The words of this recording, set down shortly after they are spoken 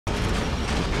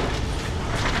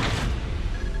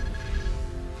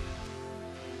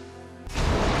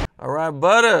All right,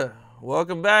 Butta.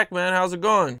 Welcome back, man. How's it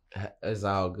going? It's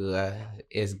all good.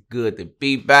 It's good to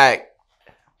be back.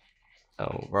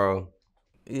 Oh, bro.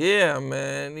 Yeah,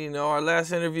 man. Our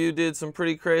last interview did some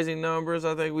pretty crazy numbers.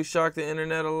 I think we shocked the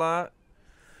internet a lot.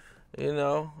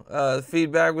 The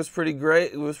feedback was pretty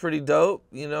great. It was pretty dope.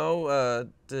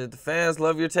 The fans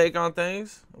love your take on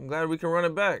things. I'm glad we can run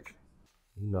it back.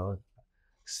 You know,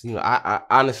 I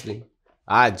honestly,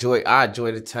 I enjoy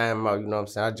the time out. You know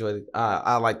what I'm saying?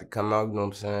 I like to come out. You know what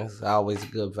I'm saying? It's always a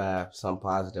good vibe, something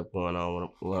positive going on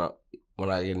when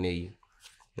I get near you.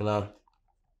 You know.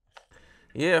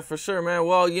 Yeah, for sure, man.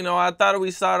 Well, I thought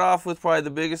we'd start off with probably the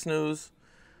biggest news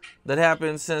that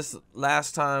happened since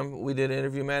last time we did an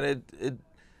interview, man.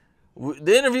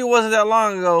 The interview wasn't that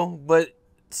long ago, but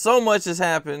so much has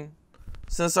happened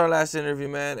since our last interview,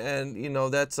 man. And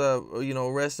that's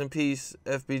rest in peace,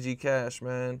 FBG Cash,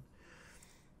 man.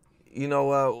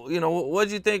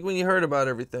 What'd you think when you heard about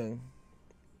everything?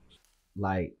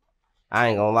 Like, I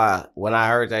ain't gonna lie. When I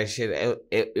heard that shit,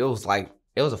 it was like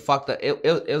it was a fucked up. It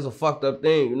was a fucked up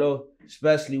thing, you know.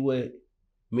 Especially with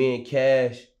me and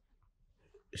Cash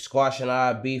squashing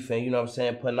our beef and, you know what I'm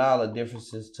saying, putting all the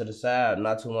differences to the side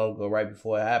not too long ago, right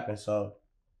before it happened. So,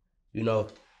 you know,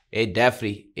 it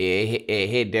definitely it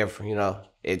hit different, you know.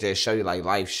 It just show you like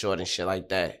life short and shit like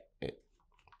that.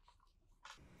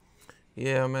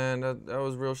 Yeah, man, that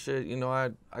was real shit.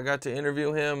 I got to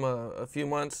interview him a few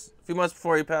months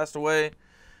before he passed away.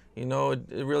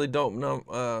 It really dope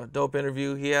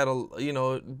interview. He had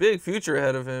a big future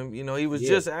ahead of him. He was Yeah.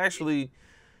 just actually,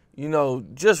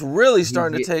 just really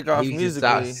starting to take off He just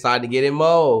musically. started to get in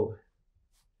mode.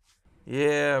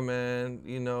 Yeah, man.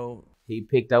 He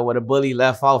picked up where the bully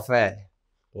left off at.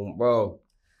 Bro,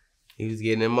 he was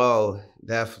getting in mode.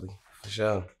 Definitely, for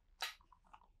sure.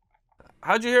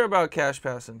 How'd you hear about Cash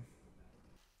passing?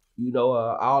 You know,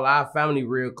 all our family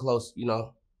real close, you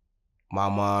know. My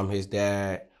mom, his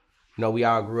dad, you know, we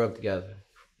all grew up together.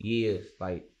 Years.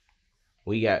 Like,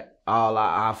 we got all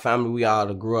our family, we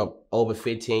all grew up over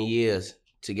 15 years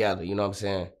together, you know what I'm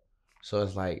saying? So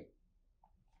it's like,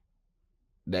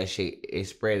 that shit, it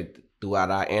spread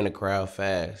throughout our inner crowd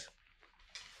fast.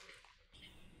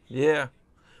 Yeah.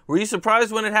 Were you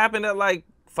surprised when it happened at like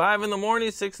 5 in the morning,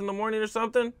 6 in the morning or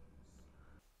something?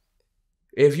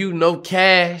 If you know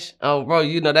Cash, bro,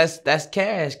 you know that's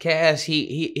Cash. Cash,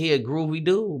 he a groovy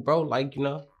dude, bro. Like, you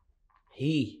know,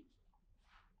 he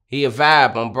a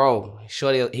vibe, bro.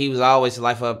 Shorty, he was always the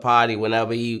life of a party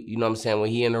whenever you know what I'm saying, when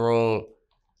he in the room,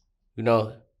 you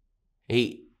know,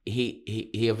 he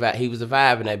was a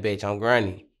vibe in that bitch on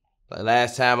Granny. Like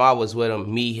last time I was with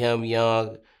him, me, him,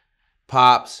 Young,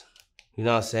 Pops, you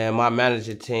know what I'm saying, my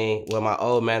manager team, my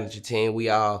old manager team, we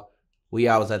all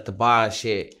was at the bar and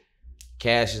shit.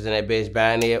 Cash is in that bitch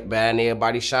buying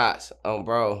everybody shots.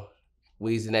 Bro.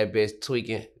 We was in that bitch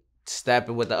tweaking,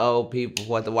 stepping with the old people,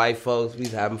 with the white folks. We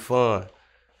was having fun.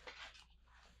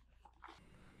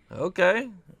 Okay.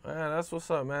 Man, that's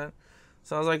what's up, man.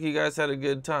 Sounds like you guys had a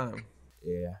good time.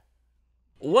 Yeah.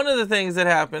 One of the things that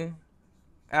happened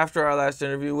after our last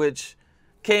interview, which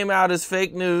came out as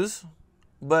fake news,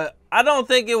 but I don't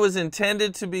think it was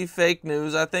intended to be fake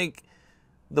news. I think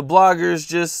the bloggers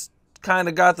just kind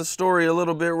of got the story a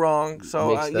little bit wrong.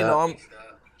 So,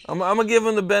 I'm gonna give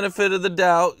them the benefit of the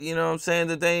doubt. You know what I'm saying?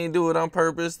 That they ain't do it on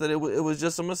purpose, that it was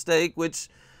just a mistake, which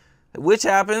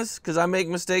happens because I make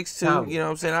mistakes too. You know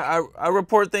what I'm saying? I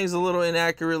report things a little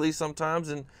inaccurately sometimes,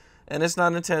 and it's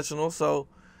not intentional. So,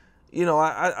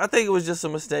 I think it was just a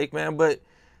mistake, man. But,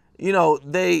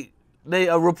 they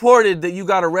reported that you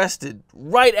got arrested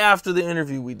right after the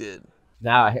interview we did.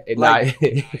 Nah, You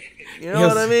know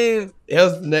what I mean? It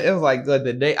was like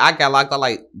the day I got locked up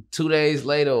like 2 days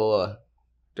later or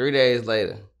 3 days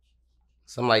later.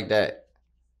 Something like that.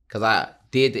 Cause I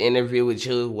did the interview with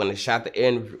you when I shot the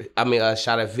interview. I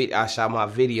shot my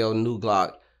video, New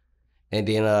Glock. And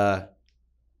then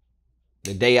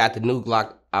the day after New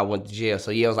Glock, I went to jail.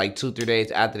 So yeah, it was like 2-3 days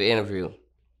after the interview.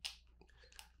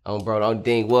 Bro, the only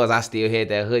thing was I still had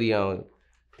that hoodie on.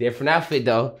 Different outfit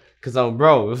though. Cause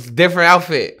bro, it was a different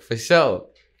outfit for sure.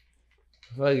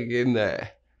 Fucking getting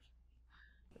that.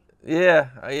 Yeah.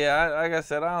 Like I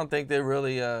said, I don't think they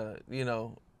really,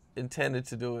 intended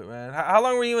to do it, man. How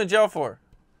long were you in jail for?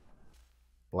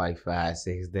 Like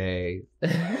 5-6 days.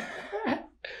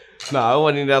 No, it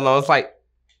wasn't even that long.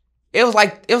 It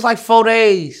was like 4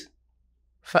 days.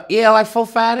 Yeah, like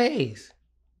 4-5 days.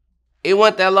 It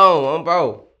wasn't that long,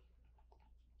 bro.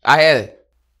 I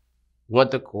went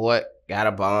to court, got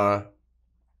a bond,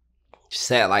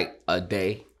 sat like a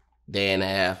day and a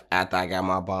half after I got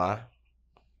my bond.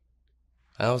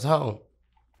 I was home.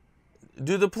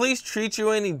 Do the police treat you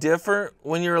any different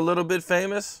when you're a little bit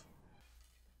famous?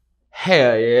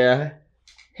 Hell yeah.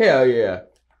 Hell yeah.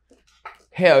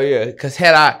 Hell yeah. Cause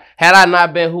had I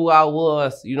not been who I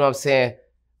was, you know what I'm saying,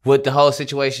 with the whole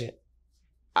situation,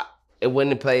 it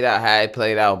wouldn't have played out how it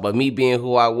played out. But me being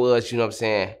who I was, you know what I'm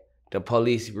saying, the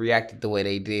police reacted the way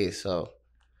they did. So,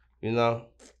 you know,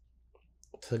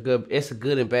 it's a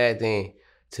good and bad thing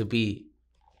to be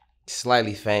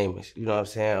slightly famous, you know what I'm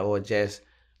saying, or just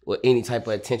with any type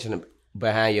of attention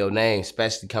behind your name,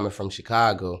 especially coming from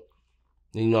Chicago.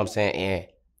 You know what I'm saying? And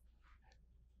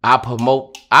I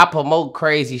promote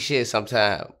crazy shit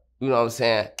sometimes. You know what I'm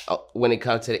saying? When it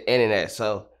comes to the internet.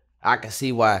 So I can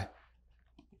see why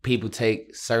people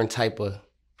take certain type of,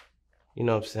 you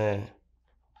know what I'm saying,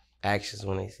 actions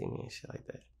when they see me and shit like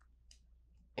that.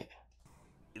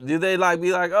 Yeah. Do they like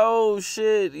be like, oh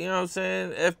shit, you know what I'm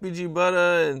saying? FBG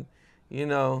Butta and, you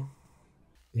know.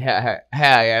 Yeah.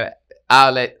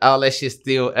 All that shit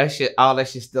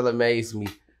still amaze me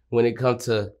when it comes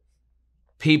to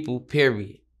people,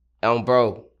 period.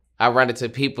 Bro, I run into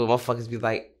people, motherfuckers be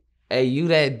like, hey, you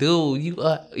that dude,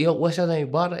 yo, what's your name,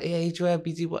 Butta? Yeah, you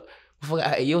FBG, what?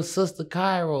 Motherfucker, hey, your sister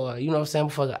Cairo, you know what I'm saying,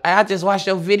 motherfucker, I just watched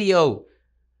your video.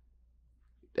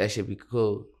 That should be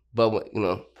cool. But, you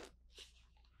know,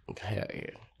 hell yeah,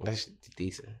 that's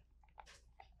decent.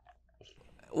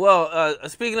 Well,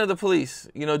 speaking of the police,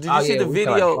 you know, did you see the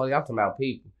video? I'm talking about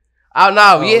people. Oh,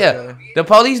 no, yeah. Okay. The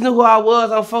police knew who I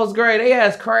was on first grade. They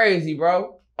ass crazy,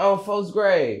 bro. On first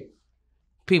grade.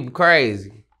 People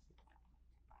crazy.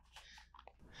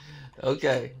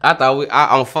 Okay. I thought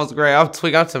on first grade, I'm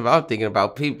thinking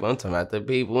about people. I'm talking about the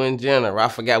people in general. I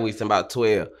forgot we talking about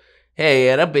 12. Hey,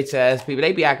 yeah, that bitch ass people,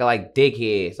 they be acting like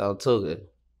dickheads on Tooka.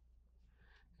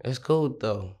 It's cool,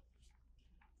 though.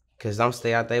 Because I'm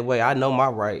stay out that way. I know my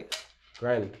rights.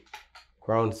 Granny.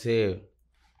 Grown as hell.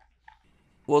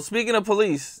 Well, speaking of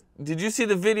police, did you see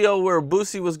the video where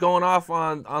Toosii was going off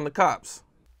on the cops?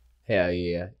 Hell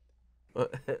yeah.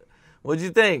 What'd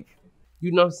you think?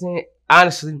 You know what I'm saying?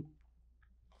 Honestly,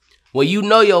 when you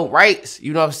know your rights,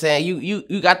 you know what I'm saying?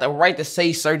 You got the right to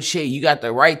say certain shit. You got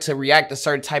the right to react a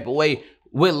certain type of way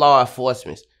with law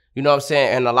enforcement. You know what I'm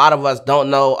saying? And a lot of us don't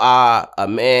know our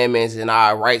amendments and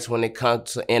our rights when it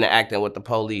comes to interacting with the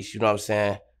police. You know what I'm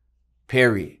saying?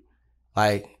 Period.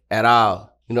 Like, at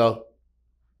all. You know?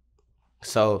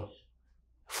 So,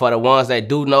 for the ones that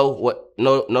do know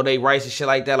they rights and shit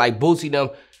like that, like Toosii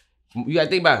them, you gotta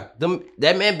think about it.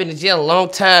 That man been in jail a long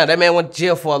time. That man went to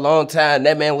jail for a long time.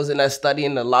 That man was in there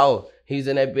studying the law. He was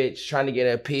in that bitch trying to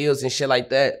get appeals and shit like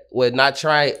that. Was not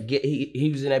trying he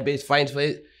was in that bitch fighting for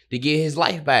it to get his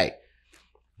life back.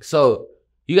 So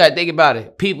you gotta think about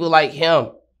it. People like him,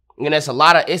 and it's a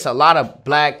lot of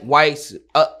black, whites,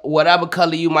 whatever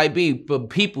color you might be, but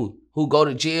people who go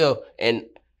to jail and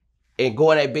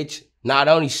go in that bitch not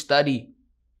only study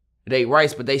they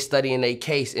rights, but they study in their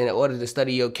case. And in order to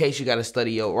study your case, you gotta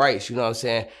study your rights. You know what I'm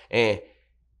saying? And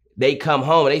they come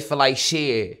home and they feel like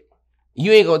shit.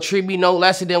 You ain't gonna treat me no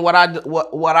lesser than what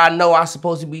I know I'm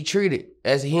supposed to be treated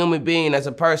as a human being, as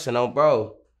a person,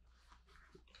 bro.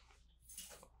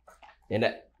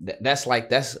 And that's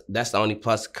the only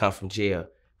plus to come from jail,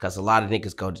 cause a lot of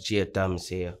niggas go to jail dumb as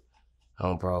hell.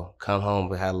 Bro, come home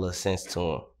but have a little sense to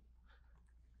him.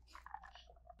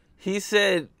 He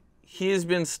said he has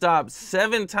been stopped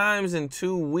 7 times in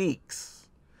 2 weeks.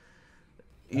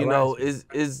 You know,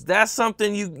 is that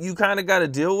something you kind of got to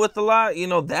deal with a lot? You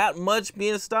know, that much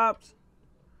being stopped?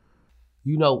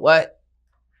 You know what?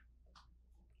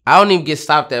 I don't even get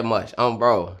stopped that much,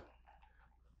 bro.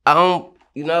 I don't,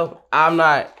 you know, I'm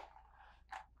not,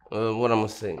 what I'm gonna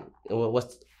say?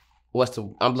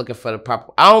 I'm looking for the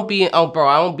proper, I don't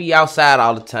be outside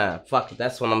all the time. Fuck it,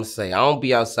 that's what I'm gonna say. I don't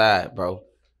be outside, bro.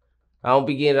 I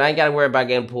ain't gotta worry about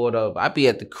getting pulled over. I be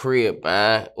at the crib,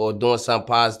 man, or doing something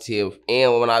positive.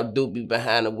 And when I do be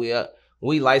behind the wheel,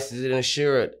 we licensed and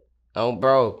insured,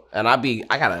 bro. And I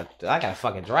gotta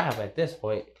fucking drive at this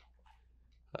point.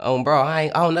 Bro,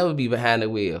 I'll never be behind the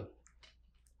wheel.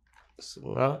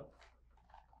 So, huh?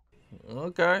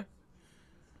 Okay.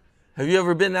 Have you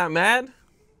ever been that mad?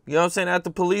 You know what I'm saying, at the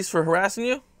police for harassing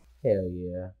you? Hell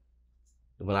yeah.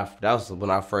 That was when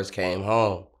I first came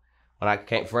home. When I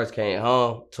first came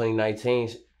home, 2019,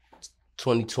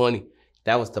 2020,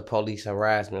 that was the police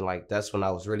harassment. Like, that's when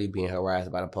I was really being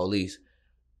harassed by the police.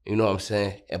 You know what I'm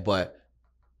saying? But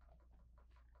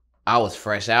I was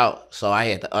fresh out, so I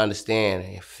had to understand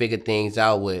and figure things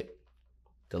out with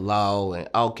the law. And,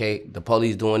 okay, the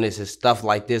police doing this and stuff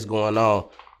like this going on.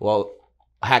 Well,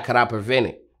 how could I prevent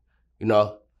it? You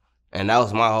know? And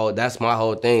that's my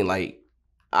whole thing. Like,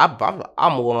 I'm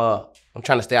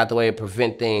trying to stay out the way and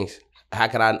prevent things. How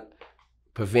can I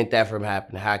prevent that from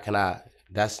happening? How can I?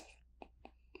 That's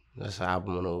how I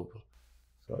maneuver.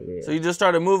 So yeah. So you just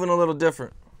started moving a little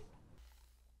different.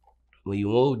 When you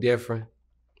move different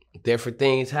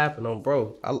things happen,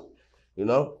 bro. You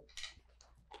know.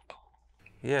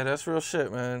 Yeah, that's real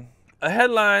shit, man. A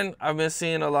headline I've been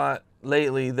seeing a lot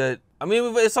lately that, I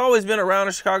mean, it's always been around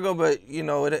in Chicago, but, you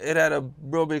know, it had a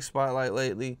real big spotlight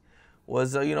lately,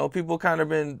 was, you know, people kind of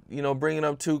been, you know, bringing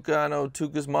up Tooka. I know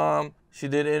Tooka's mom, she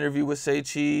did an interview with Say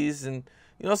Cheese, and,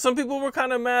 you know, some people were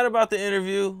kind of mad about the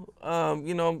interview.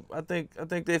 You know, I think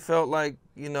they felt like,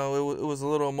 you know, it was a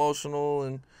little emotional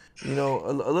and, you know,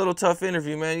 a little tough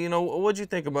interview, man. You know, what'd you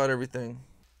think about everything?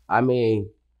 I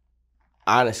mean,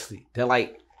 honestly, they're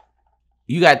like,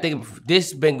 you gotta think,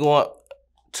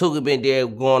 Tooka been there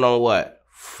going on what?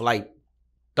 Like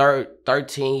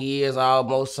 13 years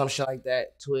almost, some shit like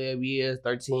that. 12 years,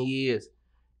 13 years.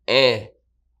 And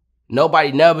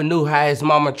nobody never knew how his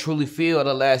mama truly feel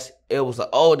unless it was an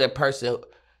older person,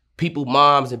 people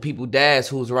moms and people dads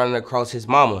who was running across his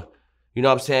mama. You know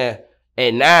what I'm saying?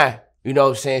 And now, you know what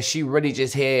I'm saying, she really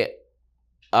just had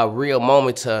a real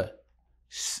moment to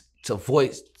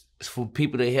voice, for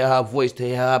people to hear her voice, to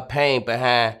hear her pain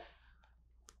behind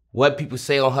what people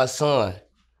say on her son.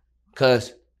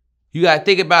 Cause you gotta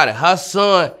think about it. Her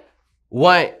son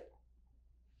wasn't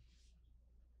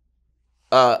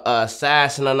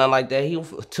assassin or nothing like that. He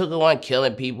took one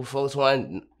killing people. Folks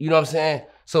one, you know what I'm saying?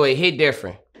 So it hit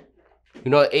different.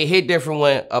 You know, it hit different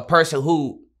when a person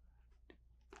who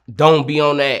don't be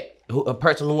on that, a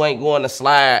person who ain't going to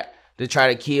slide to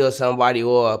try to kill somebody,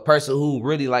 or a person who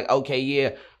really like, okay,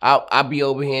 yeah, I'll be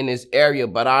over here in this area,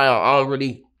 but I don't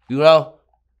really, you know,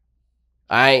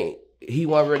 he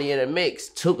wasn't really in the mix.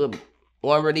 Tooka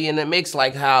wasn't really in the mix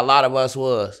like how a lot of us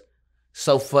was.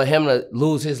 So for him to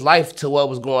lose his life to what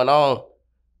was going on,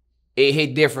 it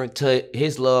hit different to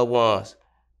his loved ones.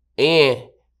 And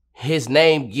his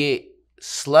name get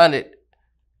slanted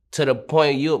to the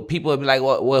point people would be like,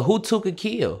 well, who Tooka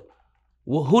kill?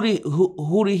 Well, who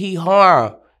did he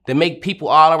harm to make people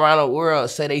all around the world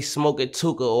say they smoking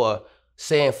Tooka or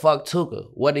saying fuck Tooka?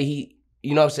 What did he,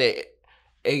 you know what I'm saying?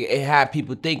 It had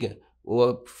people thinking,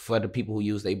 or for the people who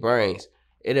use their brains,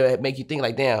 it'll make you think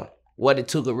like, damn, what did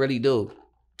Tooka really do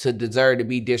to deserve to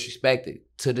be disrespected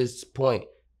to this point?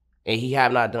 And he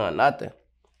have not done nothing.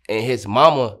 And his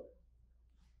mama,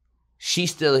 she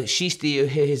still here,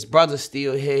 his brothers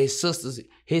still here, his sisters,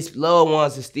 his loved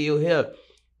ones are still here.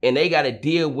 And they gotta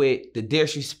deal with the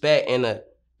disrespect and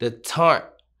the taunt.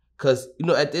 Cause, you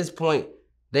know, at this point,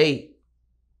 they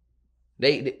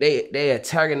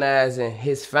antagonizing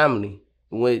his family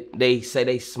when they say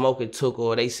they smoking Tooka,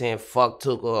 or they saying fuck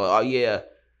Tooka, or oh yeah,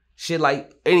 shit,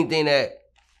 like anything that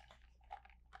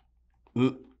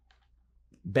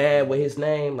bad with his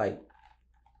name, like,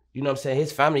 you know what I'm saying?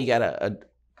 His family gotta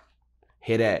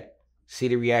hear that, see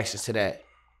the reactions to that.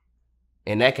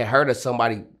 And that can hurt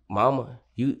somebody, mama.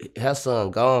 Her son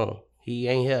gone. He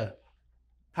ain't here.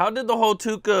 How did the whole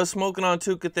Tooka, smoking on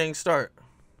Tooka thing start?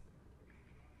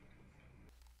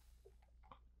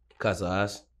 Because of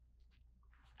us.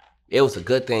 It was a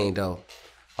good thing though.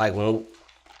 Like when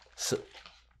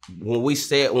we were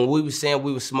saying we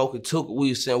were smoking Tooka, we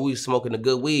were saying we were smoking a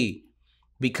good weed.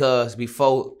 Because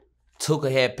before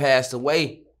Tooka had passed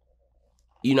away,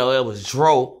 you know, it was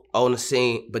Dro on the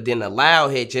scene, but then the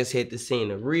loud had just hit the scene.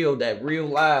 That real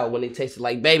loud, when it tasted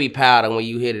like baby powder when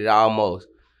you hit it almost.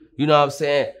 You know what I'm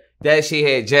saying? That shit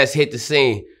had just hit the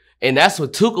scene. And that's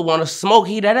what Tooka want to smoke.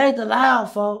 That ain't the loud,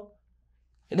 folks.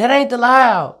 That ain't the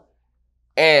loud.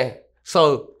 And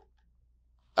so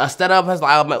I stood up, I was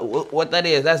like, oh, what that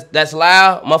is? That's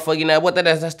loud? Motherfucker, you know what that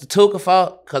is? That's the Tooka,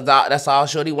 fault. Cause that's all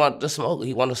Shorty wanted to smoke.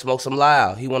 He wanted to smoke some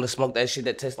loud. He wanted to smoke that shit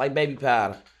that tastes like baby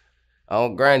powder.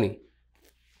 On granny.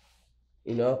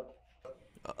 You know?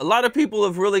 A lot of people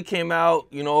have really came out,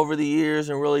 you know, over the years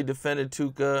and really defended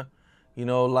Tooka, you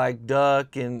know, like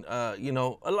Duck and, you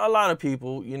know, a lot of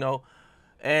people, you know.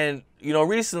 And, you know,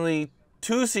 recently,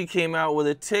 Toosii came out with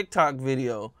a TikTok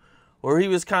video where he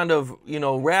was kind of, you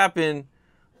know, rapping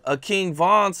a King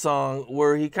Von song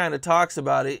where he kind of talks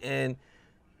about it. And,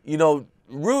 you know,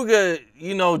 Ruga,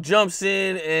 you know, jumps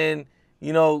in and,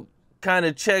 you know, kind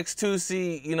of checks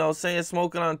Toosii, you know, saying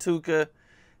smoking on Tooka,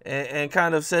 and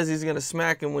kind of says he's going to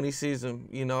smack him when he sees him,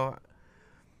 you know.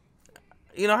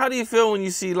 You know, how do you feel when you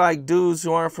see, like, dudes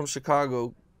who aren't from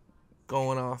Chicago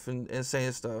going off and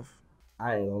saying stuff?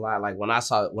 I ain't gonna lie, like when I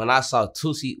saw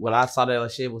Toosii, when I saw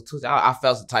that shit with Toosii, I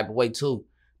felt some type of way too.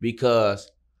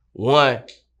 Because one,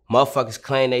 motherfuckers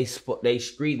claim they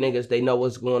street niggas, they know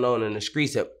what's going on in the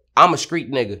streets. I'm a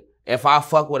street nigga. If I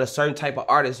fuck with a certain type of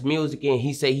artist music and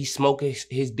he say he smoking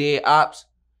his dead ops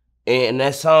and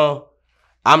that song,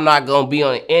 I'm not gonna be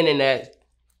on the internet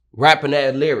rapping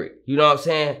that lyric. You know what I'm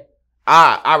saying?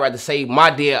 I'd rather say my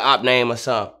dead op name or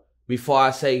something before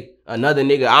I say another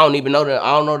nigga. I don't even know them.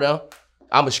 I don't know them.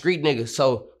 I'm a street nigga.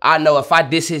 So I know if I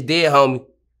diss his dead homie,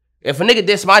 if a nigga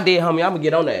diss my dead homie, I'm gonna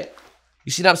get on that.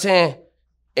 You see what I'm saying?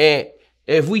 And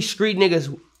if we street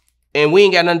niggas and we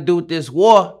ain't got nothing to do with this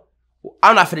war,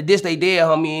 I'm not finna diss they dead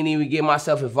homie and even get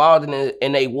myself involved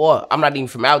in they war. I'm not even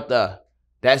from out there.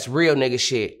 That's real nigga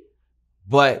shit.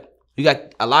 But you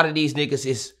got a lot of these niggas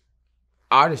is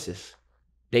artists.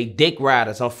 They dick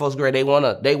riders on first grade. They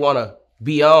wanna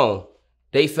be on.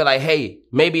 They feel like, hey,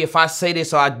 maybe if I say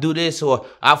this or I do this or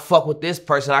I fuck with this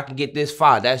person, I can get this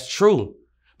far. That's true.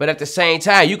 But at the same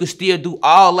time, you can still do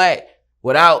all that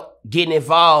without getting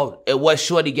involved in what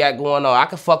shorty got going on. I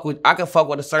can fuck with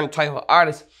a certain type of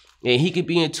artist and he could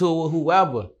be in tour with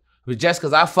whoever. But just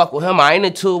cause I fuck with him, I ain't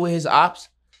in tour with his ops.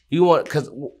 Cause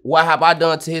what have I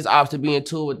done to his ops to be in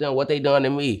tour with them? What they done to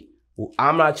me?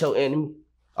 I'm not your enemy.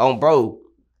 Bro,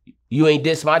 you ain't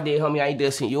diss my dead homie, I ain't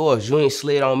dissing yours. You ain't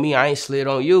slid on me, I ain't slid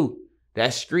on you.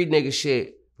 That's street nigga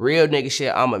shit. Real nigga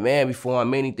shit. I'm a man before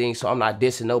I'm anything, so I'm not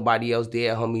dissing nobody else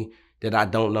dead homie that I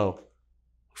don't know.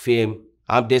 Feel me?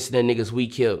 I'm dissing the niggas we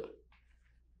killed.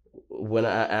 When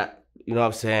I you know what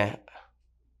I'm saying?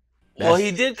 Well,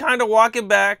 he did kind of walk it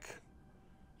back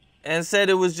and said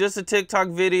it was just a TikTok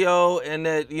video and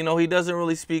that, you know, he doesn't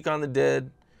really speak on the dead.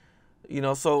 You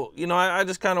know, so, you know, I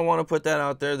just kind of want to put that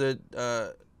out there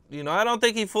that, you know, I don't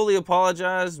think he fully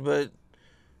apologized, but,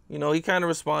 you know, he kind of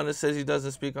responded, says he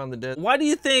doesn't speak on the dead. Why do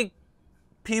you think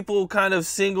people kind of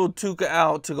singled Tooka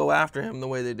out to go after him the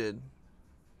way they did?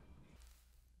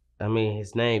 I mean,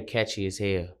 his name catchy as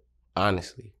hell,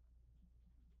 honestly.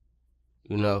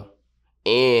 You know?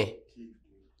 And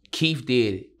Keith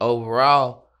did it.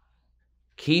 Overall,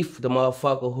 Keith, the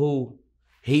motherfucker who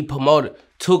he promoted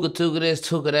Tooka this,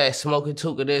 Tooka that, smoking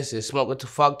Tooka this, and smoking to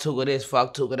fuck Tooka this,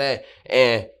 fuck Tooka that.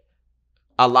 And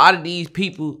a lot of these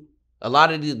people, a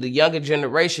lot of the younger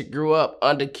generation grew up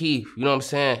under Keith, you know what I'm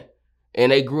saying?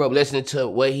 And they grew up listening to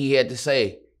what he had to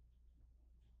say.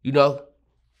 You know?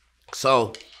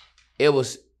 So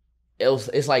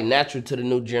it's like natural to the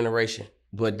new generation.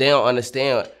 But they don't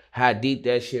understand how deep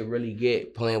that shit really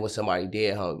get playing with somebody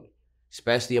dead homie.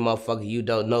 Especially a motherfucker you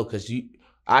don't know, cause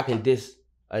I can diss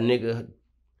a nigga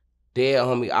dead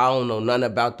homie. I don't know nothing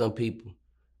about them people.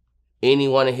 Any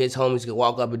one of his homies can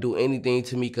walk up and do anything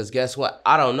to me, cause guess what?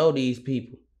 I don't know these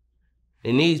people.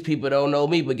 And these people don't know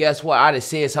me, but guess what? I just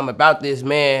said something about this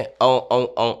man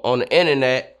on the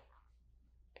internet.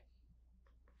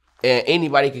 And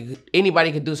anybody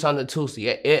could do something to Toosii.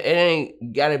 It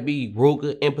ain't gotta be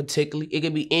Ruger in particular. It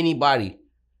could be anybody.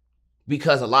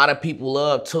 Because a lot of people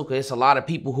love Tooka. It's a lot of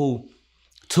people who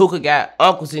Tooka got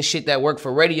uncles and shit that work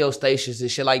for radio stations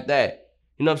and shit like that.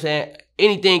 You know what I'm saying?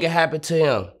 Anything can happen to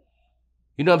him.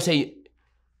 You know what I'm saying?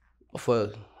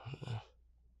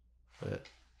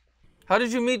 How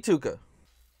did you meet Tooka?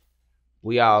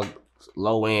 We all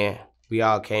low end. We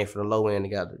all came from the low end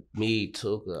together. Me,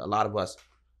 Tooka, a lot of us.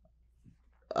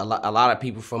 A lot of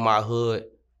people from our hood,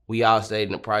 we all stayed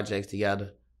in the projects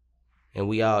together. And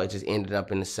we all just ended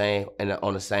up on the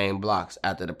same blocks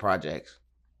after the projects.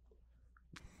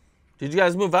 Did you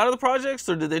guys move out of the projects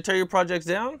or did they tear your projects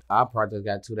down? Our projects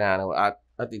got too down. I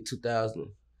think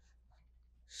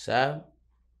 2007.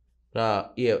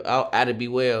 Yeah, out of B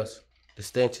Wells, the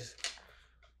stenches.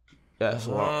 That's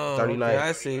 39. Okay,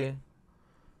 I see.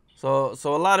 So a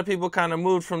lot of people kind of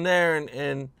moved from there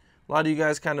and a lot of you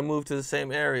guys kind of moved to the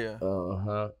same area.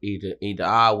 Either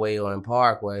our way or in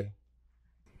Parkway.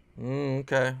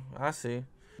 Okay, I see.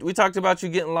 We talked about you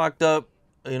getting locked up,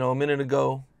 you know, a minute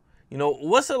ago. You know,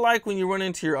 what's it like when you run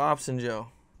into your ops in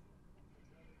jail?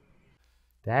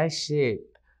 That shit,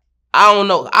 I don't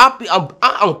know. I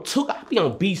be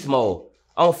on beast mode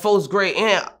on first grade,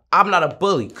 and I'm not a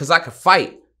bully because I can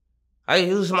fight. I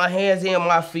use my hands and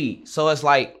my feet, so it's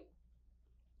like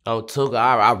on Tooka,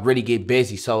 I really get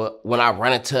busy. So when I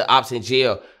run into ops in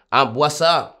jail, what's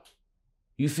up?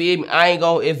 You feel me? I ain't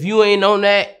gonna, if you ain't on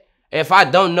that. If I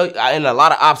don't know, and a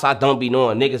lot of ops I don't be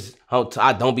knowing niggas.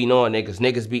 I don't be knowing niggas.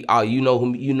 Niggas be, oh, you know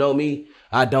who, you know me.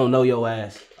 I don't know your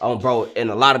ass, bro. And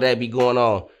a lot of that be going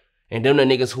on. And them the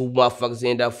niggas who motherfuckers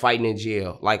end up fighting in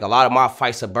jail. Like a lot of my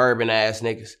fights, suburban ass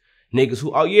niggas,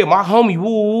 who, oh yeah, my homie,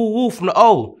 woo from the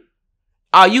O.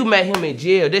 Oh, you met him in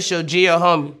jail. This your jail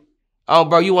homie. Oh,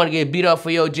 bro, you want to get beat up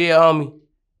for your jail homie?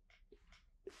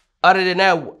 Other than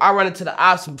that, I run into the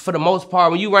ops for the most part.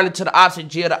 When you run into the ops in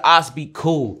jail, the ops be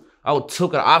cool. Oh,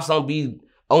 Tooka, the ops don't be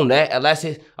on that, unless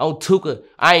it's on Tooka.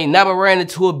 I ain't never ran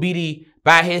into a BD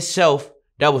by himself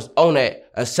that was on that,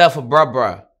 except for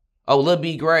bruh. Oh, Lil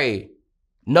B Gray.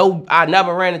 No, I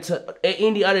never ran into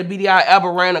any other BD I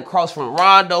ever ran across, from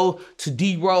Rondo to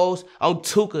D Rose on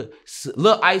Tooka.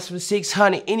 Lil Ice from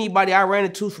 600. Anybody I ran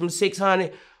into from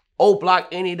 600, O Block,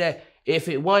 any of that. If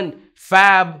it wasn't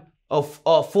 5 or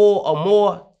 4 or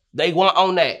more, they weren't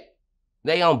on that.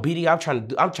 They on BD. I'm trying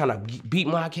to beat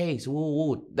my case.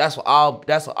 Woo. That's what all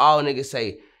niggas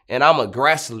say. And I'm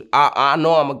aggressive. I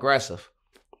know I'm aggressive.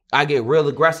 I get real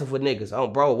aggressive with niggas. Oh,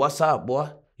 bro, what's up,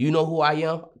 boy? You know who I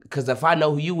am? Because if I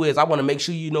know who you is, I want to make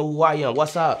sure you know who I am.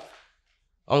 What's up?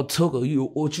 On Tooka,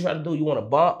 what you trying to do? You want to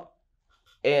bump?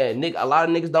 And a lot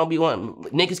of niggas don't be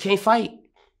wanting. Niggas can't fight.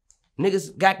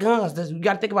 Niggas got guns. You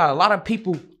got to think about it. A lot of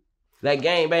people that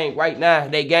gang bang right now,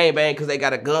 they gang bang because they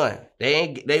got a gun.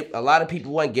 A lot of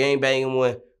people wasn't gang banging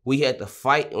when we had to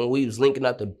fight, and we was linking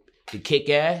up to kick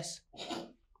ass.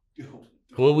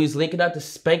 When we was linking up to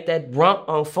spank that rump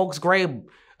on folks' grave,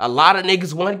 a lot of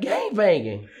niggas wasn't gang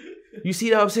banging. You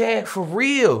see what I'm saying? For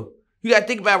real. You gotta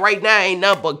think about right now, ain't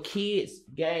nothing but kids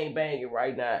gang banging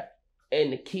right now.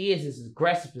 And the kids is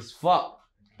aggressive as fuck.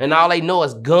 And all they know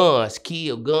is guns,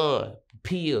 kill, gun,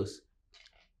 pills,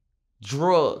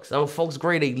 drugs. On folks'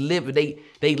 grave, they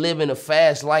live in a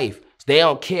fast life. They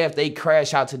don't care if they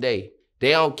crash out today.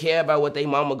 They don't care about what they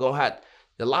mama gonna have.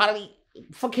 A lot of these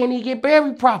fuck can't even get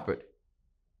buried proper.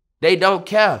 They don't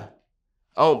care.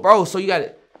 Oh, bro, so you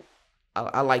gotta,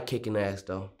 I like kicking ass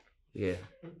though. Yeah.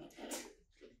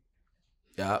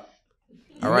 Yup.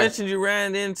 You mentioned you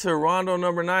ran into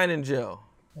RondoNumbaNine in jail.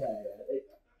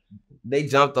 They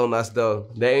jumped on us though.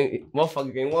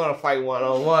 Motherfuckers ain't want to fight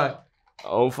one-on-one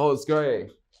on folks'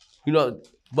 grave. You know,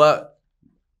 but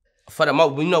for the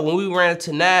most, you know, when we ran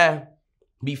into 9,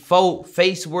 before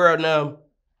Face World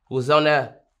was on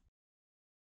that,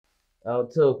 on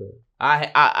Tooka,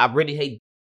 I really hate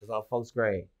on folks'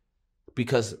 grave.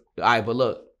 Because, all right, but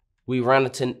look, we ran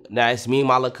into, now it's me and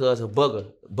my little cousin,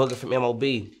 Booger from MOB.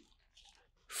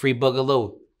 Free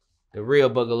Boogaloo, the real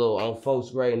Boogaloo on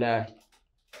folks' grave now.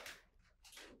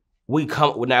 We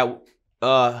come, now,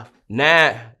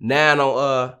 9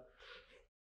 on,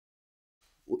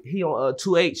 he on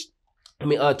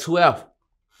 2F,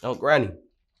 on Granny.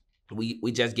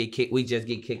 We just get kicked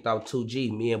off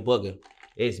 2G, me and Booger.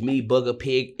 It's me, Booger,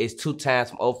 Pig, it's 2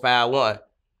 times from 051.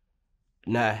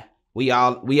 Nah.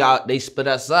 They split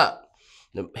us up.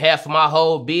 Half of my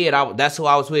whole bid, that's who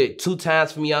I was with. 2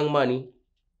 times from Young Money.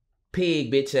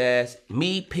 Pig, bitch ass.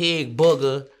 Me, Pig,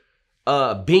 Booger.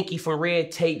 Binky from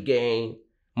Red Tape Gang.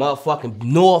 Motherfucking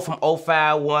Noah from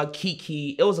 051.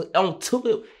 Kiki. It was on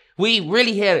Tooka.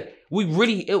 It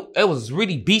was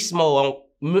really beast mode on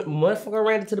motherfucker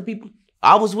ran into the people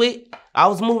I was with. I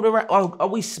was moving around.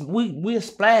 We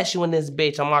splash you in this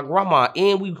bitch on my grandma.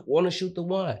 And we want to shoot the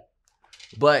one.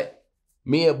 But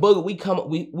me and Booger,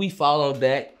 we fall on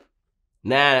back.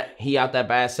 Now he out there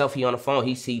by himself. He on the phone.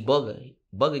 He see Booger.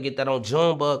 Booger get that on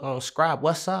Junebug on Scribe.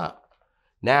 What's up?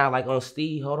 Now like on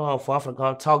Steve. Hold on, I'm finna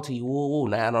come talk to you. Woo.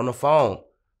 Now on the phone.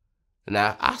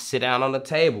 Now I sit down on the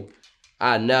table.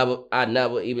 I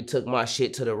never even took my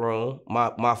shit to the room.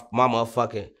 My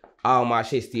motherfucking all my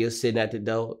shit still sitting at the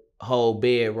door. Whole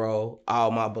bedroll,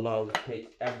 all my belongings,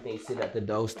 everything sitting at the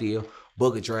door still.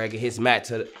 Booger dragging his mat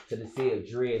to the field,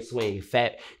 dread swinging,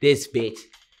 fat. This bitch,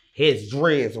 his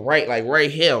dreads right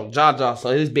here, jaw.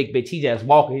 So this big bitch, he just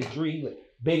walking his dread, like,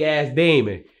 big ass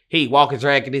demon. He walking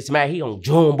dragging this mat. He on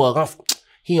Junebug.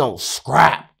 He on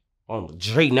Scrap on the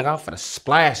dread, nigga. I'm finna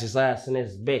splash his ass in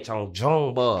this bitch on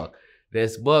Junebug.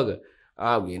 This Booger.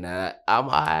 I'm getting that. I'm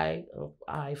alright.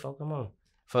 Fuck him on.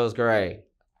 First grade.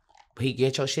 He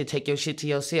get your shit, take your shit to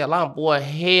your cell. I'm boy,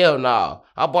 hell no.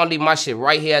 I'm gonna leave my shit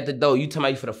right here at the door. You tell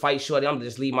me for the fight shorty, I'm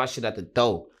just leave my shit at the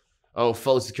door. On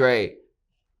first grade.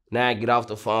 Now I get off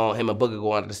the phone, him and Booger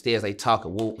go under the stairs, they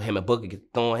talking. Whoop, him and Booger get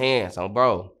throwing hands on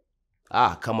bro.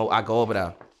 I go over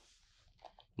there.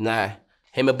 Nah,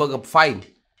 him and Booger fighting.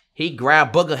 He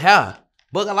grabbed Booger hair.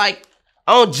 Booger like,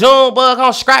 on Junebug,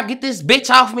 on Scrap, get this bitch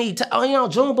off me. Oh, you on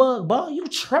Junebug, boy, you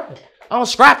tripping. On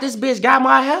Scrap, this bitch got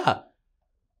my hair.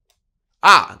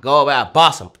 Go about,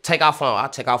 boss him. Take off on. I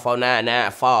take off on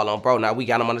 9 fall on bro. Now we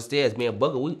got him on the stairs. Me and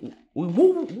Booger, we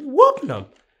whooping him.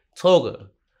 Tooka.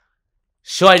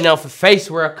 Shorty now for Face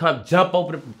World come jump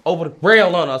over the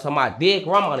rail on us. On my big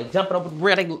grandma, they jumping over the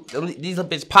rail. These little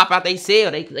bitches pop out they cell.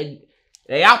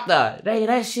 They out there.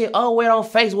 That shit all the way on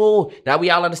Face. Whoa. Now we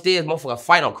all on the stairs. Motherfucker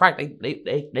fight on crack.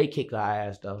 They kick our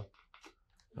ass though.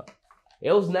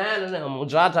 It was 9 of them on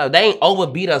drop top. They ain't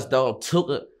overbeat us though.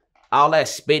 Tooka. All that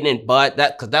spitting and butt,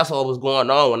 cause that's what was going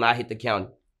on when I hit the county.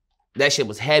 that shit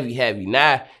was heavy.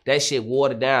 Now that shit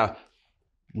watered down.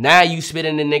 Now you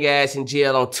spitting the nigga ass in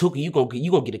jail on Tooka, you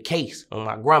gonna get a case on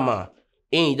my grandma.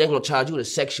 And they gonna charge you with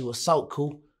sexual assault,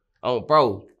 cool. Oh,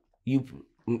 bro, you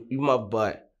my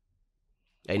butt.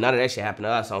 Hey, none of that shit happened to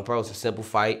us on bro. It's a simple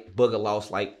fight. Booger lost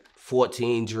like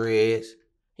 14 dreads.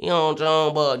 You know,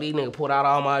 John Bug, these niggas put out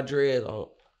all my dreads on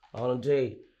them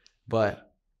J.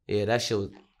 But yeah, that was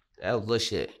little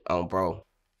shit on bro.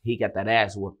 He got that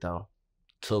ass whooped on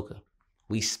Tooka.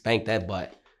 We spanked that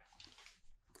butt.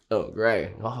 Oh,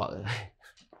 great. Oh.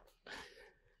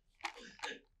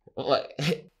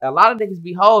 A lot of niggas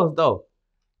be hoes though.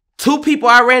 2 people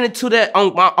I ran into that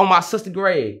on my sister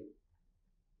grave.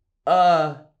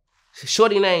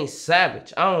 Shorty named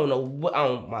Savage. I don't know what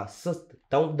on my sister.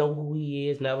 Don't know who he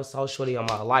is. Never saw Shorty on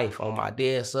my life. On my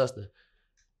dead sister.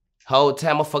 Whole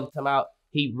time I fucking come out.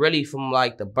 He really from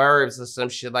like the burbs or some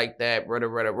shit like that.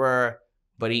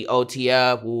 But he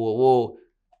OTF. Woo.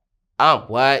 I'm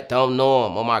what? Don't know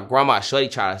him. On my grandma, Shorty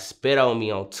try to spit on me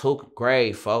on Tooka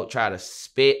grave, folks. Try to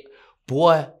spit.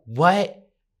 Boy, what?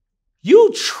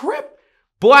 You trip?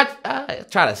 Boy, I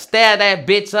try to stab that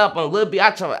bitch up on Lil B.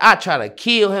 I try to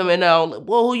kill him and all.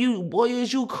 Boy,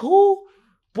 is you cool?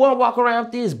 Boy, walk around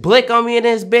with this blick on me and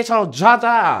this bitch on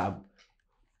Jada.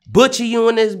 Butcher you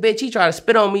and this bitch. He try to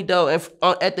spit on me though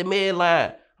at the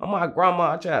midline. On my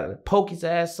grandma, I try to poke his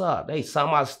ass up. They saw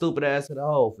my stupid ass in the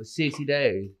hole for 60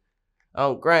 days.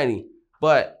 On Granny.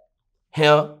 But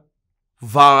him,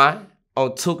 Vaughn,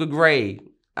 on Tooka grave.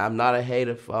 I'm not a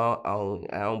hater, for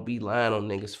I don't be lying on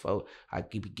niggas, for I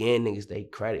keep getting niggas they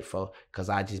credit for, cause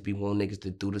I just be wanting niggas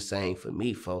to do the same for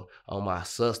me, for on my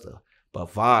sister.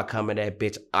 But Vaughn coming that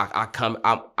bitch,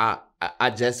 I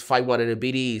just fight one of the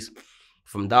BDs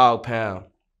from Dog Pound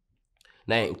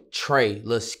named Trey,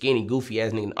 little skinny goofy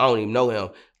ass nigga. I don't even know him,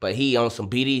 but he on some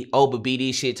BD, over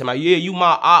BD shit to my, yeah, you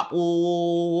my op.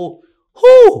 Ooh.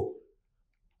 Who?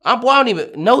 Boy, I don't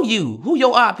even know you. Who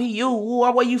your op? He you.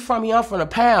 Where you from? I'm from the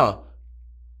Pound.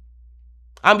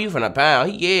 I'm you from the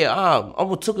Pound. He, yeah, I'm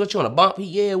gonna took you on a bump. He,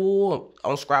 yeah, woo.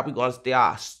 On scrap, we gonna stay.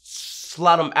 I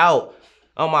slut him out.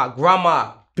 On my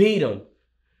grandma, beat him.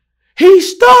 He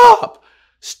stop.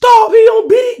 He on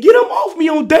B. Get him off me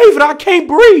on David. I can't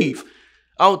breathe.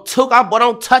 On Tooka, boy,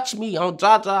 don't touch me. On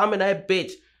Jaja, I'm in that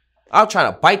bitch. I'm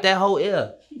trying to bite that whole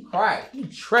ear. You crying. You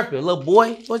tripping, little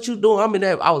boy. What you doing? I'm in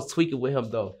there. I was tweaking with him,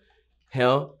 though.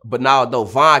 But now, though,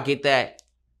 Vaughn get that.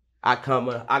 I come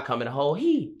in the hole.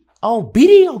 He on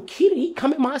BD, on Keita. He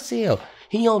come in my cell.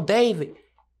 He on David.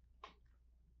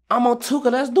 I'm on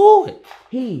Tooka. Let's do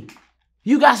it.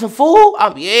 You got some food?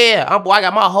 Yeah. I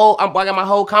got my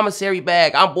whole commissary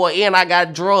bag. And I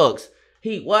got drugs.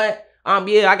 What?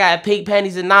 Yeah, I got pink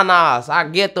panties and nanas. I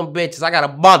get them bitches. I got a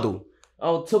bundle.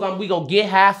 On Tooka, we gonna get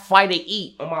high, fight, and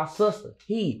eat. On my sister.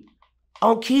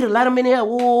 On Keita, let him in here.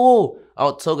 Woo.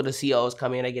 On Tooka, the COs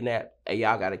come in, they get that. Hey,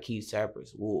 y'all gotta keep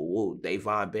separates. Woo.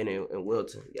 Davon, Ben, and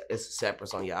Wilton. Yeah, it's a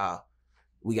separates on y'all.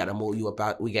 We gotta move you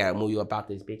about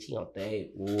this bitch. He on Dave.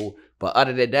 Woo. But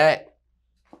other than that,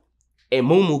 and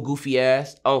Mumu goofy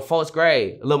ass on 4th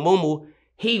grade. Lil Mumu,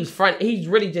 he was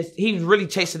really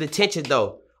chasing attention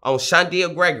though on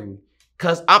Shondell Gregory.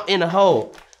 Cause I'm in the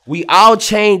hole. We all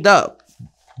chained up.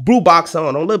 Blue box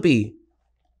on Lil B.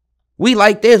 We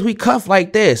like this. We cuff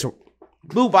like this.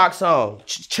 Blue box on.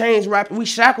 Chains wrapped. We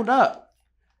shackled up.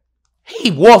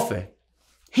 He woofing.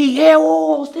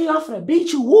 Whoa, stay off of that.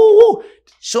 Beat you. Woo.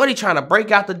 Shorty trying to break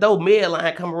out the door.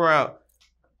 Midline come around.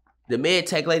 The med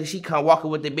tech lady, she come walking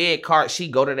with the med cart. She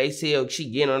go to their cell. She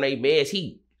get on their meds.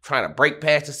 He trying to break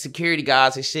past the security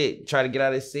guards and shit. Trying to get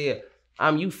out of his cell.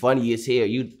 You funny as hell.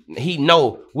 He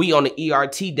know we on the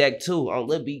ERT deck too on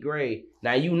Lil B grade.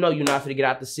 Now you know you're not finna get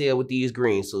out the cell with these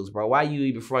green suits, bro. Why you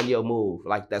even front your move?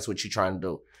 Like that's what you trying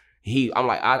to do. I'm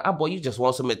like, boy, you just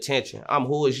want some attention.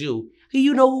 Who is you?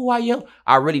 You know who I am?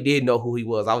 I really did know who he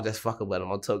was. I was just fucking with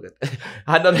him on Tooka.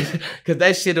 I know that because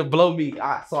that shit will blow me.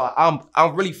 So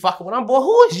I'm really fucking with him. Boy,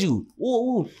 who is you?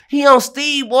 Ooh. He on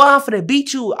Steve, boy. I'm finna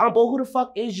beat you. Boy, who the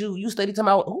fuck is you? You steady talking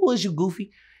about who is you,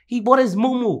 Goofy? He bought his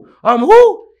Mumu.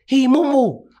 Who? He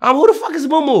Mumu. Who the fuck is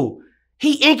Mumu?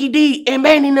 He Inky D and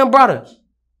Manny and them brother.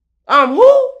 Who?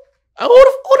 Who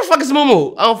the fuck is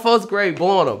Mumu? I'm 1st grade,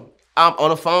 born him. I'm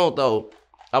on the phone though.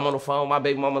 I'm on the phone with my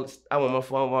baby mama. I'm on my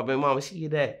phone with my baby mama. She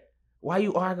get that. Why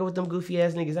you arguing with them goofy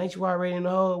ass niggas? Ain't you already in the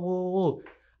hole?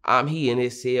 Woo. He in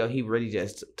his cell. He really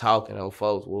just talking on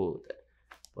folks. Woo.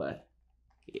 But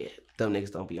yeah, them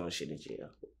niggas don't be on shit in jail.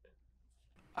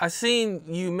 I seen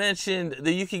you mentioned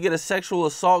that you could get a sexual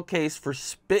assault case for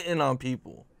spitting on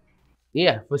people.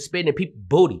 Yeah, for spitting in people's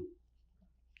booty.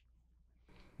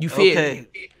 You feel okay.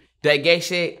 That gay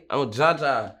shit on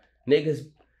Jaja. Niggas,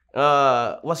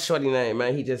 what's shorty name,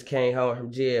 man? He just came home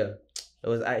from jail. It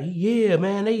was, yeah,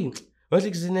 man, those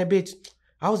niggas in that bitch.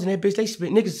 I was in that bitch,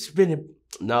 niggas spinning.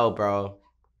 No, bro.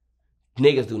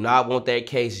 Niggas do not want that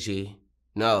case, G.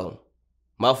 No.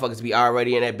 Motherfuckers be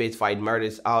already in that bitch fighting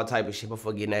murders, all type of shit.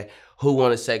 Motherfucker getting that. Who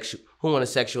want a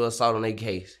sexual assault on their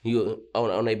case? You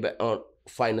on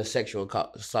fighting a sexual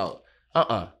assault?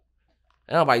 Ain't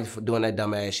nobody doing that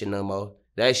dumb ass shit no more.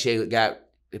 That shit got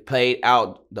played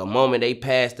out the moment they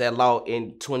passed that law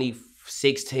in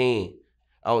 2016.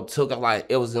 On Tooka, like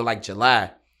it was in like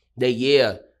July. They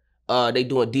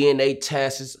doing DNA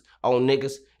tests on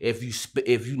niggas. If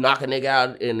you knock a nigga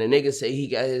out and the nigga say he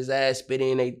got his ass spit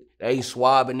in, they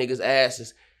swabbing niggas'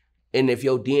 asses. And if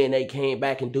your DNA came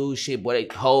back and do shit, boy, they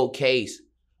whole case,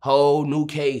 whole new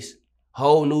case,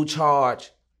 whole new charge.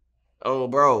 Oh,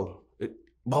 bro.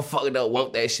 Motherfucker don't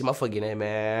want that shit. Motherfucker, that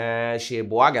man. Shit,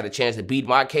 boy, I got a chance to beat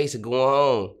my case and go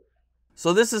home.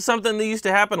 So this is something that used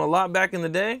to happen a lot back in the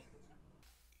day?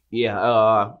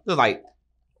 Yeah, it was like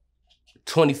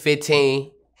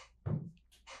 2015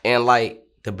 and like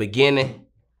the beginning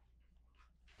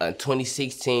of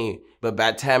 2016. But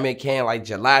by the time it came like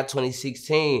July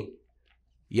 2016,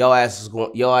 your ass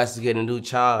is getting a new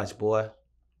charge, boy.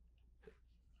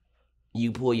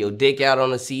 You pull your dick out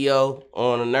on the CO,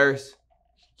 on a nurse,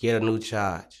 get a new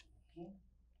charge.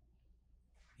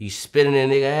 You spitting in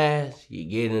a nigga ass, you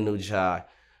getting a new charge.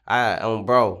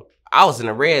 Bro, I was in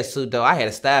a red suit though. I had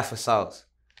a staff assault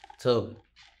too.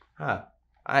 I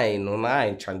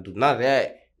ain't trying to do none of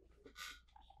that.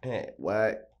 Man,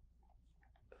 what?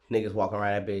 Niggas walking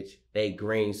around that bitch. They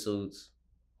green suits.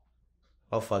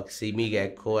 Motherfucker see me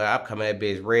get caught. I'm coming that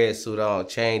bitch red suit on,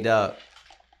 chained up.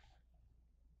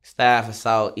 Staff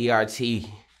assault, ERT.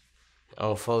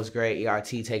 On 4th grade,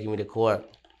 ERT taking me to court.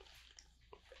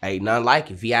 Ain't nothing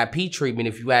like it. VIP treatment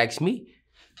if you ask me.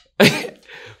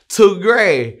 2th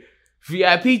grade.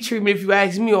 VIP treatment if you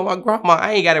ask me on my grandma.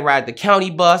 I ain't got to ride the county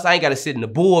bus. I ain't got to sit in the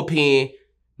bullpen.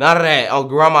 None of that. On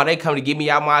grandma, they come to get me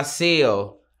out my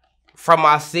cell. From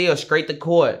my cell, straight to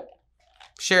court.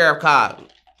 Sheriff cop.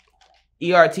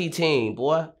 ERT team,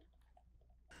 boy.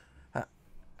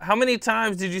 How many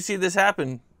times did you see this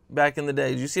happen back in the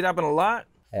day? Did you see it happen a lot?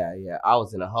 Yeah. I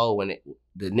was in a hole when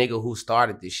the nigga who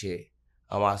started this shit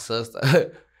on my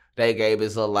sister, they gave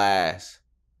his little ass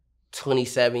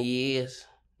 27 years.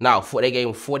 No, they gave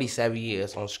him 47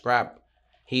 years on scrap.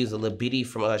 He was a little bitty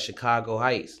from Chicago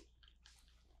Heights.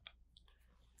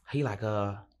 He like,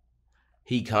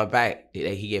 he come back.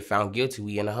 He get found guilty.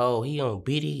 We in the hole. He on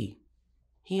bitty.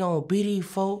 He on bitty,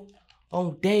 folk.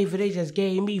 On David, they just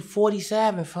gave me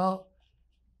 47, folk.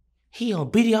 He on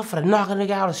bitty. I'm finna knock a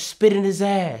nigga out and spit in his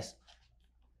ass.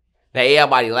 Now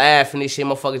everybody laughing this shit,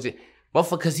 motherfuckers.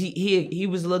 Motherfuckers, he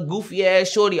was a little goofy ass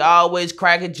shorty, always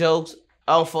cracking jokes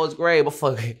on 4th grade,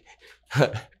 motherfucker.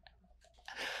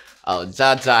 Oh,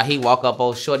 Jaja, he walk up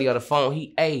on shorty on the phone.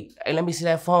 Hey, let me see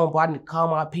that phone, boy. I need to call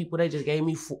my people. They just gave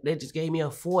me a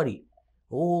 40.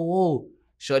 Ooh.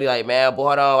 Shorty like, man, boy,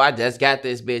 hold on. I just got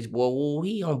this bitch, boy. Ooh,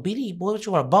 he on BD, boy. What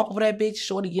you want to bump over that bitch?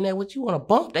 Shorty getting that, what you want to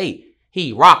bump?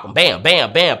 He rock him, bam,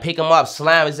 bam, bam. Pick him up,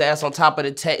 slam his ass on top of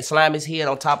the table, slam his head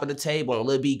on top of the table on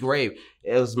Lil B grave.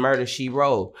 It was murder, she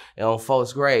wrote. And on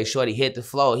 4th grade, shorty hit the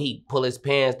floor. He pull his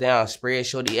pants down, spread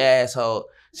shorty asshole,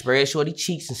 spread shorty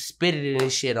cheeks and spit it in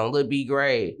his shit on Lil B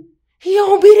grave. He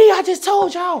on BD, I just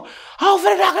told y'all. I'm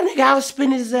finna knock a nigga out,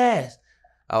 spin his ass.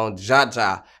 On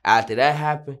Jaja. After that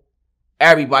happened,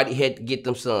 everybody had to get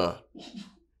them some.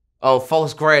 On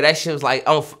 4th grade, that shit was like,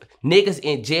 niggas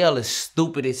in jail is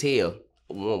stupid as hell.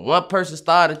 When one person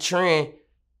start a trend,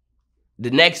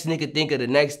 the next nigga think of the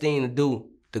next thing to do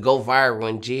to go viral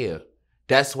in jail.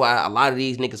 That's why a lot of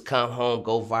these niggas come home,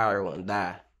 go viral, and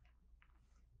die.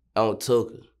 On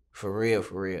Tooka. For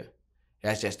real.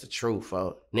 That's just the truth,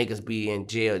 folks. Niggas be in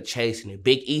jail chasing it.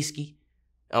 Big Easky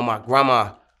on my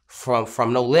grandma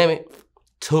from No Limit,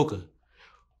 Tooka.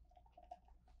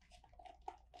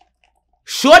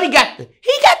 Shorty got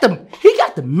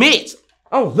the mitts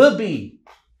on Lil B.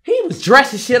 He was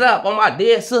dressing shit up on my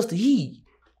dead sister. Dude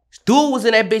was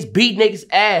in that bitch beat niggas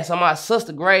ass on my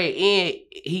sister grade. And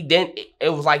it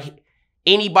was like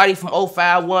anybody from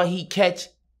 051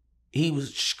 he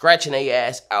was scratching their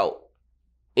ass out.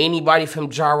 Anybody from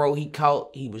Jaro he caught,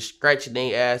 he was scratching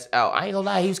their ass out. I ain't gonna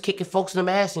lie, he was kicking folks in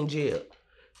the ass in jail.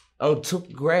 On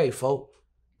 2nd grade, folks.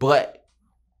 But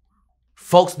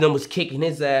folks them was kicking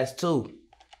his ass too.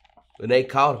 When they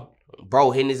caught him.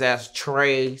 Bro hitting his ass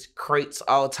trays, crates,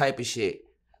 all type of shit.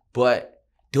 But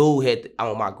dude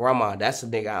on my grandma, that's a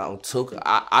nigga on Tooka.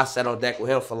 I sat on deck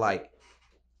with him for like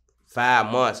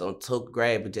 5 months on Tooka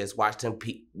grade, but just watch them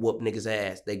whoop niggas'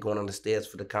 ass. They going on the stairs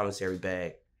for the commissary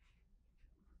bag.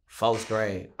 4th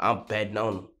grade. I'm betting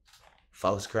on them.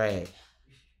 4th grade.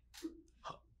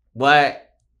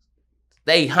 But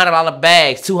they $100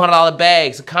 bags, $200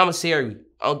 bags, a commissary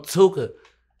on Tooka.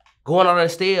 Going on the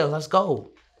stairs. Let's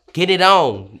go. Get it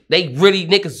on.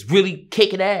 Niggas really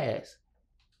kicking ass.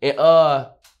 And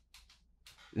the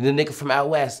nigga from out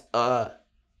west,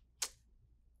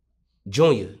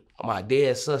 Junior, my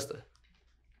dead sister,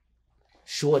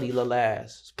 shorty little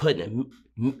ass, putting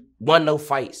in no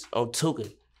fights on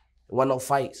Tooka. No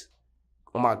fights.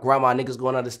 On my grandma, niggas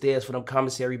going on the stairs for them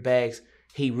commissary bags.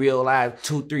 He real live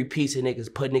 2-3 piece of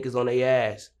niggas, put niggas on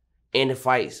their ass. In the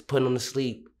fights, putting them to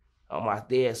sleep. On my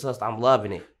dead sister, I'm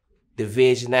loving it.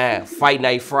 Division 9, Fight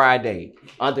Night Friday,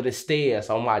 under the stairs.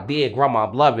 On my dead grandma,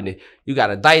 I'm loving it. You got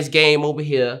a dice game over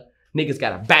here. Niggas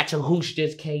got a batch of hooch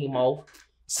just came off.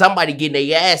 Somebody getting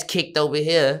their ass kicked over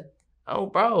here. Oh,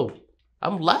 bro,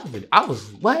 I'm loving it. I'm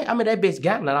in that bitch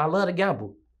gambling. I love to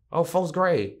gamble. On 4th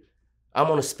grade.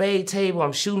 I'm on a spade table.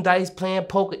 I'm shooting dice, playing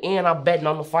poker, and I'm betting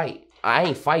on the fight. I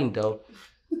ain't fighting, though.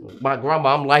 My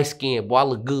grandma, I'm light-skinned. Boy, I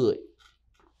look good.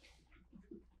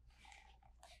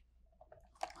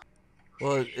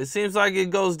 Well, it seems like it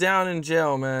goes down in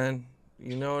jail, man.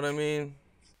 You know what I mean?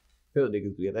 Feel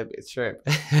niggas be in that bitch trap.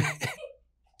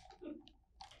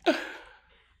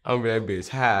 I'm in that bitch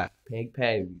high. Pink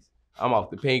panties. I'm off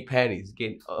the pink panties.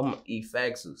 I'm gonna eat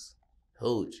faxes.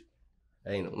 Hooch.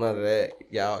 Ain't none of that.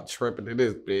 Y'all tripping to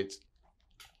this bitch.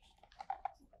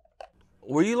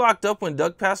 Were you locked up when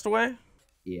Duck passed away?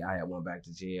 Yeah, I had one back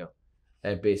to jail.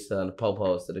 That bitch sent the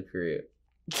po-pos to the crib.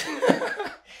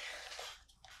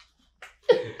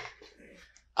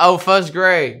 Oh, 1st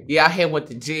grade. Yeah, I had went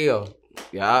to jail.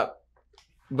 Yeah.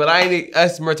 But I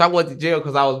went to jail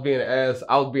because I was being an ass.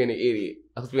 I was being an idiot.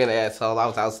 I was being an asshole. I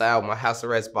was outside with my house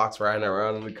arrest box riding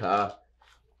around in the car.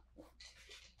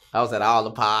 I was at all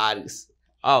the parties.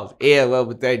 I was everywhere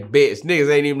with that bitch.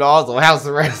 Niggas ain't even know I was on house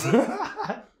arrest.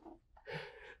 I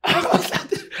was out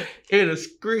there in the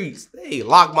streets. They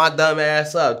locked my dumb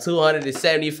ass up.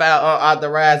 275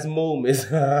 unauthorized movements.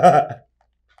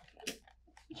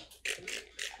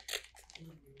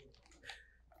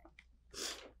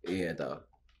 Yeah, though.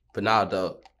 But now,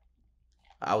 though,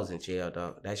 I was in jail,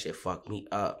 though. That shit fucked me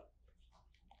up.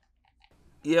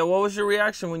 Yeah, what was your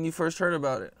reaction when you first heard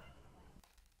about it?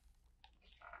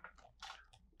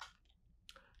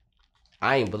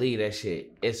 I ain't believe that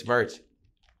shit. It's merch.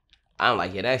 I'm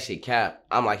like, yeah, that shit cap.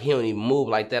 I'm like, he don't even move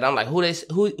like that. I'm like, who they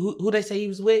say he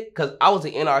was with? Cause I was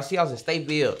in NRC, I was in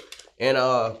Stateville, and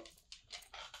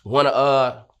one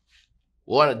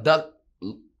of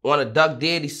Duck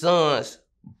Daddy's sons,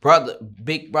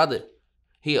 big brother.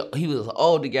 He was an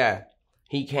older guy.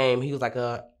 He came. He was like,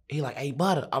 hey,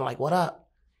 Butta. I'm like, what up?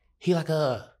 He like,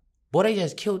 boy, they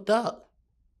just killed Duck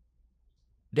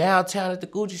downtown at the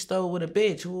Gucci store with a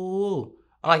bitch. Ooh.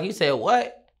 I'm like, you said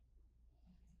what?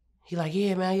 He like,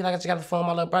 yeah, man. He like, I just got the phone with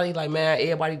my little brother. He like, man,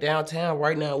 everybody downtown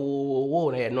right now.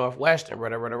 Woo. They had Northwestern,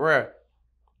 rah.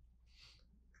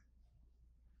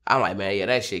 I'm like, man, yeah,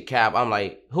 that shit cap. I'm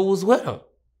like, who was with him?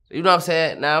 You know what I'm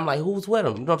saying? Now I'm like, who was with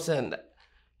him? You know what I'm saying?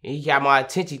 He got my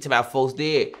attention to my folks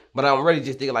dead. But I'm really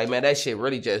just thinking like, man, that shit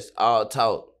really just all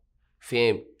talk.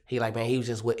 Feel me? He like, man, he was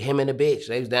just with him and the bitch.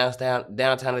 They was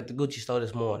downtown at the Gucci store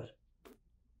this morning.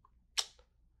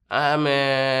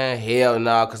 Man, hell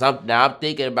no. Cause I'm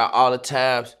thinking about all the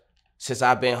times since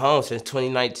I've been home since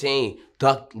 2019.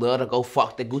 Duck love to go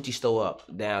fuck the Gucci store up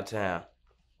downtown.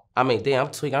 I mean, damn,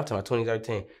 I'm tweaking. I'm talking about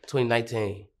 2013,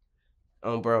 2019.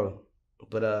 Bro.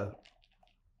 But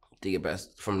think about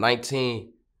from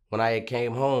 19 when I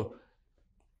came home,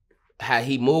 how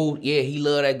he moved. Yeah, he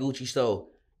loved that Gucci store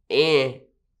and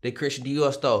the Christian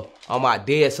Dior store on my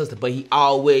dead sister. But he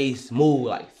always moved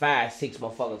like 5-6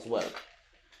 motherfuckers with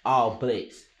all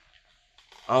blitz.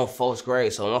 On 4th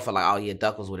grade, so I feel like, oh yeah,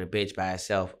 Duck was with a bitch by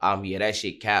himself. Yeah, that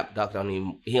shit cap. Duck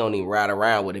don't even ride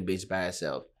around with a bitch by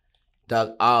himself.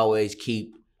 Duck always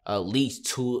keep at least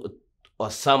 2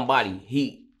 or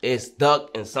somebody. It's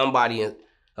Duck and somebody and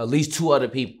at least 2 other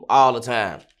people all the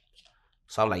time.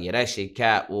 So I'm like, yeah, that shit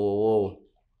cap. Whoa.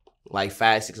 Like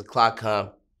 5-6 o'clock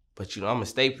come, but you know I'm in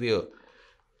Stateville.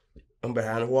 I'm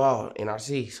behind the wall,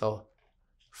 NRC. So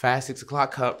 5-6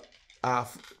 o'clock come.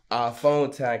 Our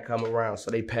phone time come around,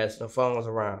 so they pass the phones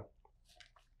around.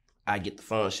 I get the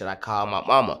phone shit. I call my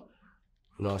mama.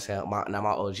 You know what I'm saying? Now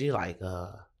my OG like,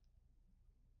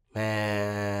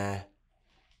 man,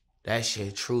 that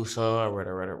shit true, son.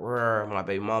 My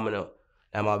baby mama know.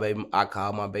 Now I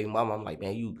call my baby mama. I'm like,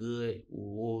 man, you good?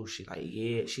 Ooh, she like,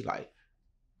 yeah. She like,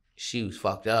 she was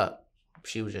fucked up.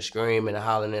 She was just screaming and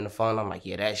hollering in the phone. I'm like,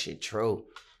 yeah, that shit true.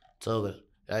 Tooka,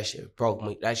 that shit broke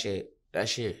me. That shit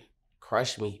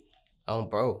crushed me.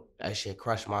 Bro, that shit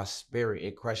crushed my spirit.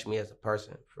 It crushed me as a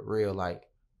person, for real, like,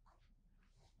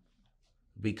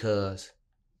 because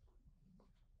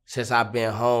since I've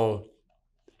been home,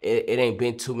 it ain't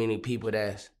been too many people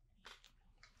that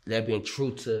been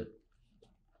true to,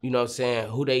 you know what I'm saying,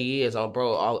 who they is,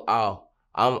 bro.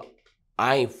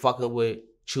 I ain't fucking with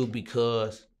you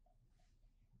because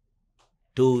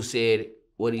dude said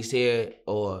what he said,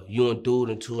 or you and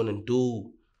dude into it, and dude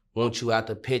want you out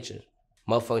the picture.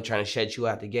 Motherfucker trying to shut you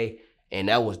out the gate. And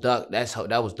that was Duck.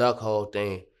 That was Duck whole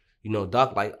thing. You know,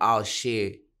 Duck like, oh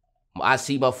shit. I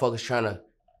see motherfuckers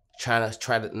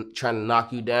trying to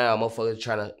knock you down. Motherfuckers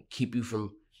trying to keep you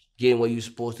from getting where you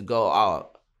supposed to go.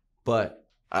 But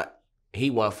he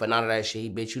wasn't for none of that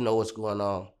shit. Bitch, you know what's going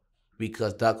on.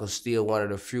 Because Duck was still one of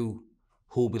the few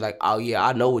who be like, oh yeah,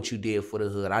 I know what you did for the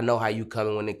hood. I know how you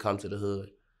coming when it comes to the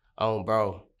hood.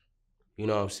 Bro. You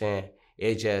know what I'm saying?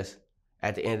 It just,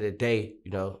 at the end of the day,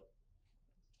 you know,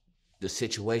 the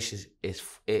situation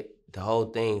the whole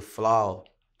thing flawed,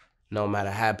 no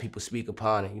matter how people speak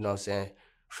upon it, you know what I'm saying?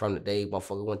 From the day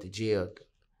motherfucker went to jail,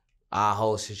 our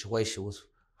whole situation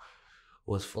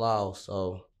was flawed,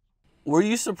 so. Were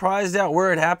you surprised at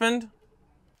where it happened?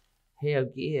 Hell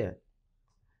yeah.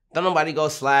 Don't nobody go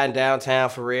sliding downtown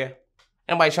for real.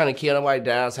 Nobody trying to kill nobody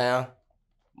downtown.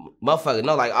 Motherfucker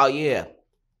know like, oh yeah,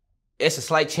 it's a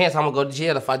slight chance I'm gonna go to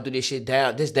jail if I do this shit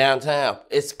downtown.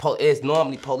 It's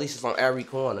normally police is on every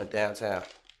corner downtown.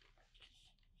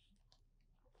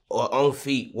 Or on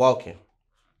feet walking.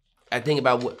 I think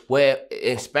about where,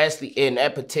 especially in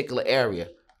that particular area,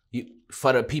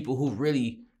 for the people who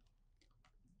really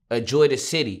enjoy the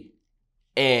city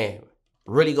and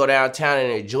really go downtown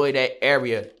and enjoy that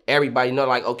area, everybody know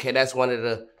like, okay, that's one of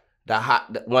the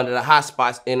hot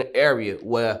spots in the area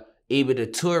where even the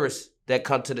tourists that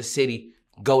come to the city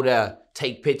go there,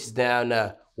 take pictures down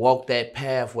there, walk that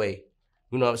pathway.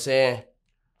 You know what I'm saying?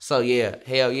 So yeah,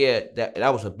 hell yeah,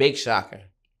 that was a big shocker.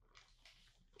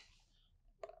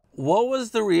 What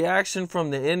was the reaction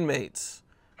from the inmates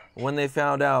when they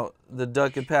found out the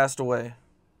Duck had passed away?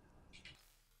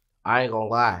 I ain't gonna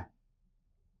lie.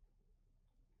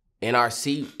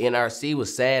 NRC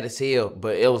was sad as hell,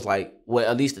 but it was like, well,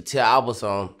 at least the tell I was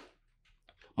on,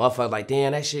 motherfuckers like,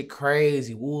 damn, that shit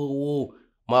crazy, woo, woo.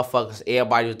 Motherfuckers,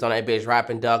 everybody was on that bitch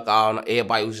rapping Duck all,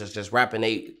 everybody was just rapping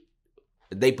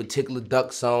they particular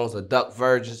Duck songs or Duck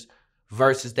verses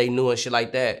they knew and shit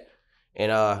like that. And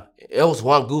it was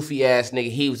one goofy ass nigga,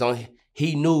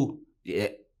 he knew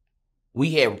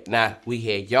we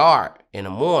had yard in the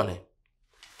morning.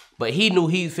 But he knew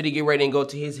he was finna get ready and go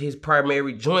to his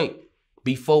primary joint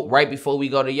right before we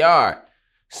go to yard.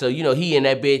 So, you know, he in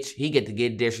that bitch, he get to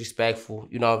get disrespectful.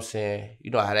 You know what I'm saying?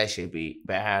 You know how that shit be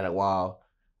behind the wall.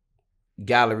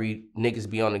 Gallery, niggas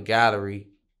be on the gallery.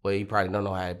 Well, you probably don't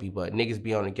know how it be, but niggas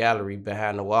be on the gallery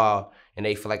behind the wall and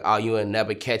they feel like, oh, you will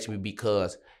never catch me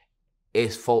because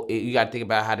you gotta think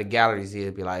about how the galleries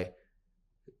is. Be like,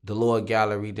 the lower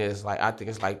gallery, there's like, I think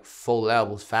it's like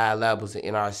 5 levels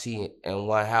in NRC in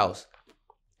one house.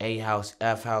 A house,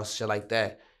 F house, shit like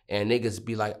that. And niggas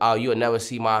be like, oh, you'll never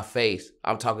see my face.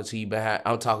 I'm talking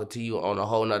to you on a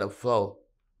whole nother floor.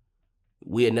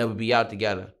 We'll never be out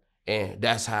together. And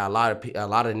that's how a lot of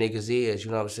niggas is,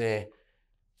 you know what I'm saying?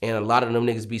 And a lot of them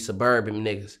niggas be suburban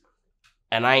niggas.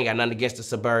 And I ain't got nothing against the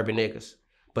suburban niggas.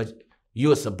 But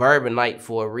you a suburbanite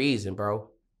for a reason, bro.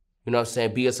 You know what I'm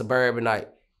saying? Be a suburbanite.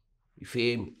 You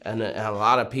feel me? And a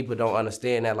lot of people don't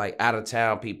understand that, like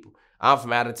out-of-town people. I'm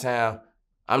from out of town.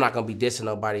 I'm not going to be dissing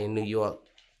nobody in New York.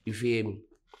 You feel me?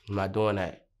 I'm not doing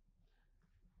that.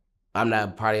 I'm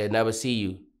not probably never see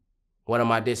you. What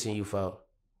am I dissing you for?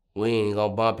 We ain't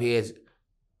going to bump heads.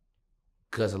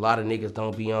 Because a lot of niggas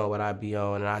don't be on what I be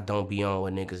on, and I don't be on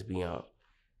what niggas be on.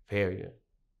 Period.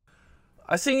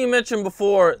 I seen you mention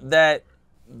before that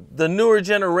the newer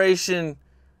generation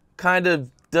kind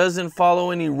of doesn't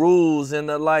follow any rules, and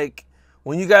that, like,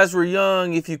 when you guys were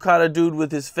young, if you caught a dude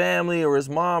with his family or his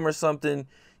mom or something,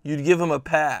 you'd give him a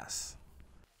pass.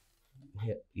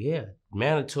 Yeah,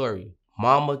 mandatory.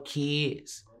 Mama,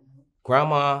 kids,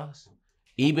 grandmas,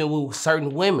 even with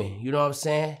certain women, you know what I'm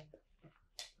saying?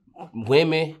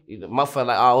 Women, motherfucker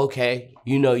like, oh, okay,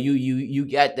 you know, you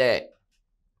got that.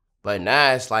 But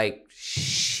now it's like,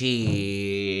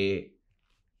 shit.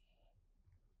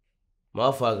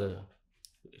 Motherfucker,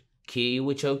 kill you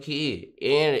with your kid.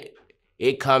 And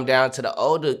it come down to the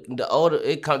older,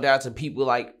 it come down to people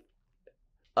like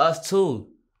us too.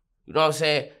 You know what I'm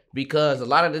saying? Because a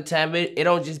lot of the time, it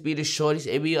don't just be the shorties.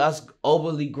 It be us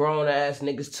overly grown-ass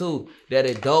niggas, too, that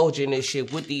indulge in this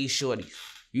shit with these shorties.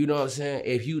 You know what I'm saying?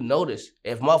 If you notice,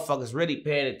 if motherfuckers really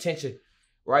paying attention,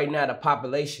 right now, the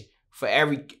population, for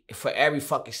every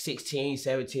fucking 16,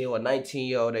 17, or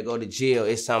 19-year-old that go to jail,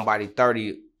 it's somebody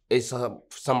 30, it's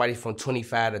somebody from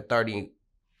 25 to 30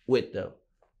 with them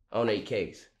on their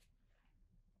case.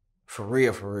 For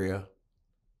real, for real.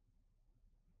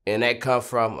 And that come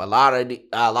from a lot of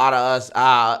us,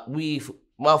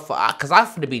 motherfucker, cause I'm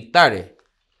finna be 30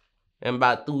 in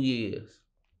about 2 years.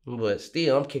 But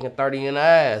still, I'm kicking 30 in the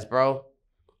ass, bro.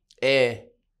 And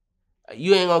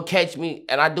you ain't gonna catch me,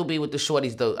 and I do be with the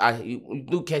shorties though.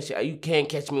 You can't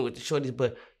catch me with the shorties,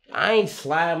 but I ain't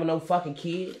sliding with no fucking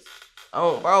kids.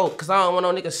 Bro, cause I don't want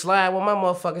no nigga slide with my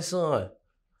motherfucking son.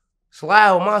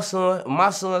 Slide with my son. My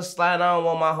son slide, I don't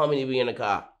want my homie to be in the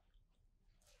car.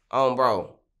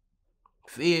 Bro.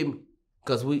 Feel me?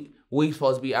 Cause we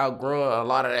supposed to be outgrowing a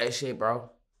lot of that shit, bro.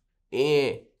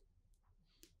 And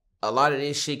a lot of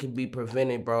this shit can be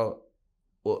prevented, bro.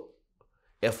 Well,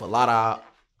 if a lot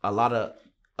of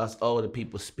us older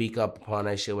people speak up upon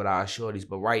that shit with our shorties.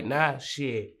 But right now,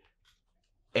 shit,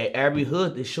 at every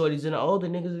hood, the shorties and the older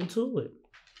niggas into it.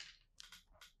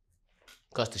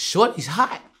 Cause the shorties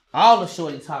hot. All the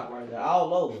shorties hot right now,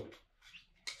 all over.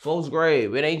 Folks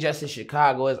grave. It ain't just in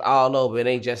Chicago, it's all over. It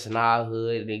ain't just in our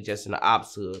hood, it ain't just in the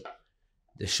ops hood.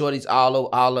 The shorties all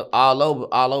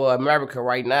over America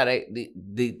right now. They're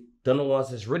the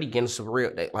ones that's really getting some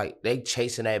real. They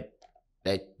chasing that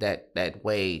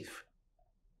wave.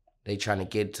 They trying to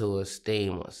get to us,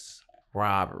 steam us,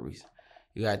 robberies.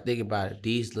 You gotta think about it.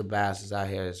 These little bastards out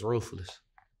here is ruthless.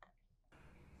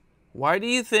 Why do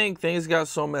you think things got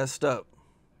so messed up?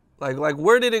 Like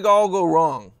where did it all go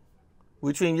wrong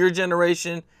between your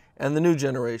generation and the new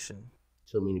generation?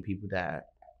 So many people died.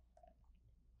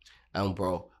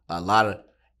 Bro,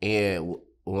 and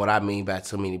what I mean by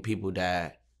too many people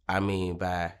died, I mean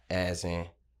by as in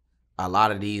a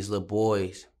lot of these little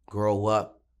boys grow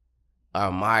up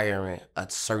admiring a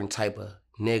certain type of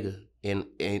nigga in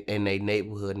their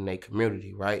neighborhood, in their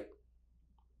community, right?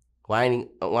 I'm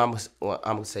gonna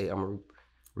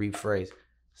rephrase.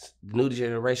 The new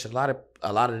generation, a lot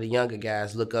of the younger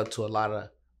guys look up to a lot of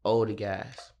older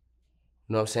guys.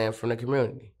 You know what I'm saying, from the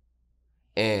community,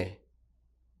 and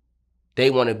they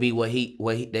want to be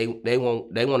they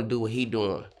want to do what he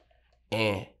doing,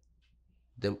 and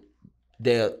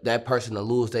that person to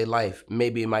lose their life.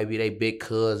 Maybe it might be their big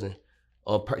cousin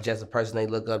or just a person they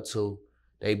look up to,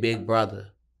 their big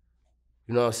brother.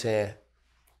 You know what I'm saying,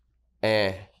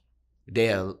 and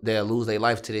they'll lose their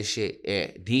life to this shit.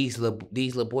 And these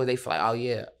little boys, they feel like, oh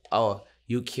yeah,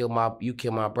 you kill my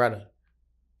brother.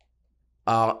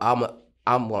 I'ma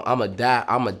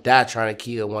die trying to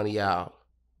kill one of y'all.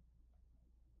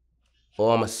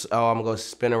 Or I'm gonna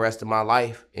spend the rest of my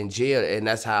life in jail. And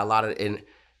that's how a lot of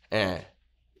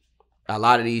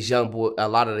these young boys, a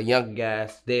lot of the younger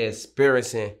guys, they're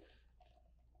experiencing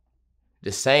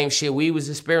the same shit we was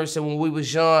experiencing when we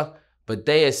was young. But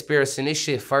they experiencing this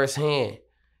shit firsthand.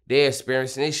 They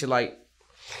experiencing this shit like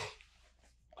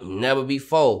never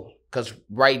before. Cause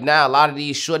right now, a lot of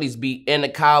these shorties be in the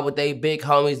car with they big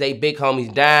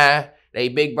homies dying. They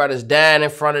big brothers dying in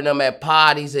front of them at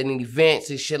parties and events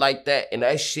and shit like that. And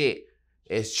that shit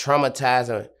is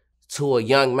traumatizing to a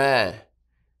young man.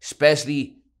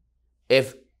 Especially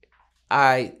if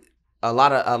a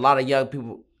lot of young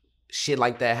people, shit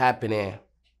like that happening.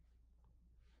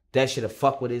 That shit'll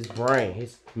fuck with his brain,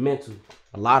 his mental.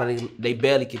 A lot of them, they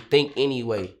barely can think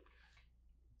anyway.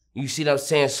 You see what I'm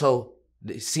saying? So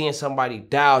seeing somebody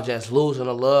die or just losing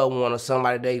a loved one or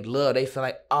somebody they love, they feel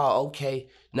like, oh, okay,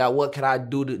 now what can I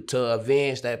do to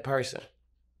avenge that person?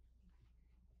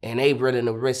 And they willing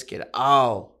to risk it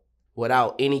all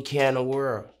without any care in the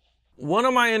world. One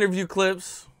of my interview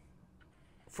clips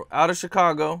out of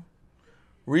Chicago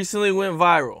recently went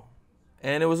viral.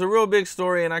 And it was a real big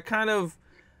story, and I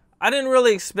didn't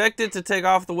really expect it to take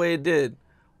off the way it did,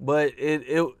 but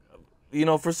it you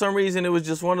know, for some reason, it was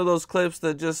just one of those clips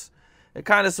that it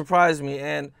kind of surprised me.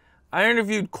 And I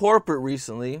interviewed Corporate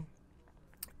recently,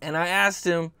 and I asked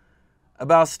him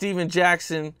about Steven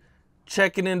Jackson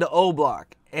checking into O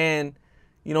Block. And,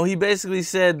 you know, he basically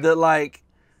said that, like,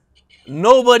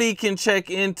 nobody can check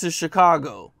into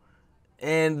Chicago,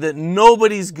 and that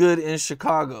nobody's good in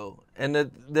Chicago, and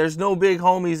that there's no big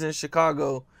homies in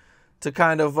Chicago to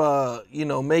kind of, you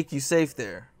know, make you safe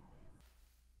there.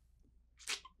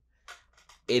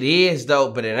 It is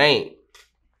though, but it ain't.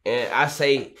 And I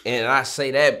say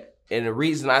that, and the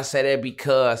reason I say that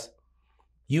because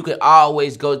you can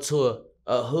always go to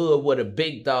a hood with a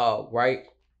big dog, right?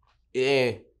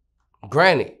 And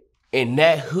granted, in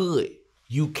that hood,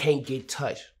 you can't get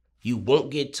touched. You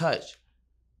won't get touched,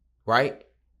 right?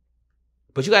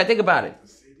 But you gotta think about it.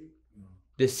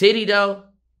 The city though,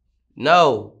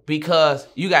 no, because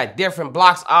you got different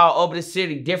blocks all over the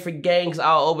city, different gangs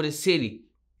all over the city.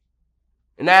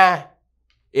 Now,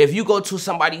 if you go to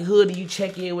somebody's hood and you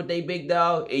check in with they big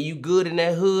dog and you good in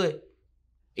that hood,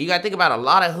 you gotta think about a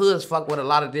lot of hoods fuck with a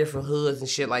lot of different hoods and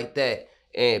shit like that.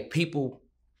 And people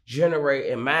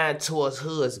generate and mind towards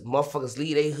hoods. Motherfuckers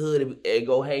leave their hood and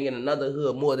go hang in another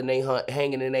hood more than they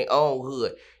hanging in their own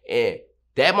hood. And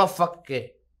that motherfucker can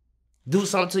do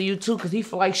something to you too, cause he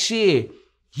feel like shit,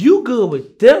 you good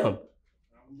with them.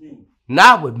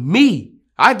 Not with me.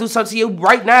 I do something to you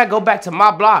right now, go back to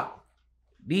my block.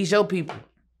 These your people.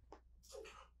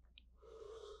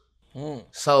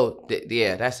 So,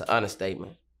 yeah, that's an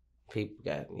understatement. People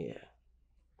got, yeah.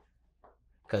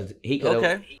 Because he could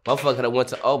have, motherfucker could have went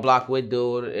to O Block with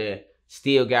dude and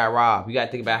still got robbed. You got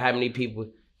to think about how many people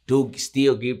do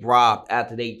still get robbed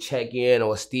after they check in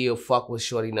or still fuck with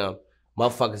shorty them.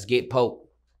 Motherfuckers get poked.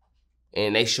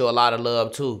 And they show a lot of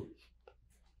love too.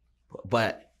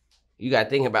 But you got to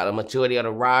think about the majority of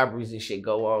the robberies and shit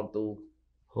go on through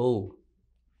who?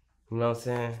 You know what I'm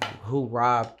saying? Who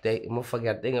robbed? They motherfucker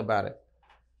got to think about it.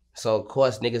 So of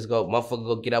course motherfucker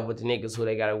go get up with the niggas who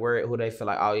they got to worry, who they feel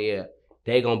like, oh yeah,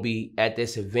 they gonna be at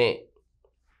this event.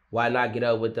 Why not get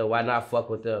up with them? Why not fuck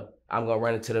with them? I'm gonna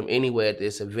run into them anyway at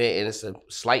this event, and it's a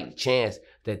slight chance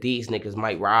that these niggas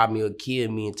might rob me or kill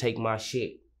me and take my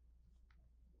shit.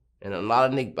 And a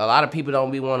lot of people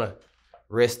don't be wanna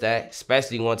risk that,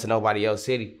 especially going to nobody else's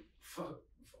city. Fuck,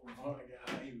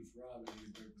 he was robbing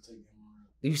me.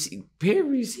 You see,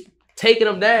 period. You see, taking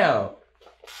them down.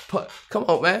 Come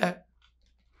on, man.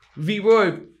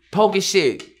 V-Roy poking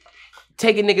shit.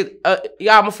 Taking niggas,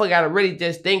 y'all motherfucker gotta really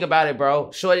just think about it,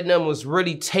 bro. Shorty them was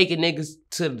really taking niggas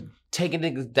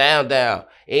down.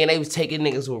 And they was taking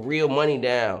niggas with real money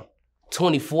down.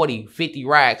 20, 40, 50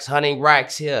 racks, 100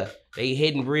 racks here. They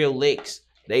hitting real licks.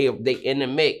 They in the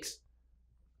mix.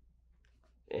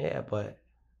 Yeah, but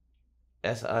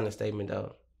that's an understatement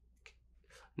though.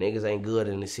 Niggas ain't good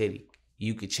in the city.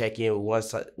 You could check in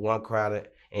with one crowd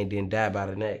and then die by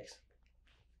the next.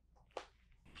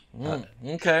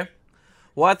 Okay.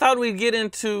 Well, I thought we'd get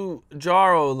into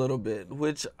Jaro a little bit,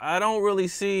 which I don't really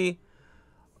see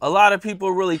a lot of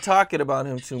people really talking about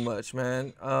him too much,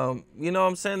 man. You know what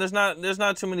I'm saying? There's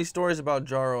not too many stories about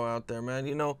Jaro out there, man.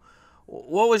 You know,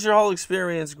 what was your whole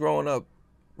experience growing up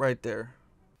right there?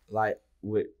 Like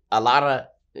with a lot of,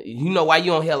 you know why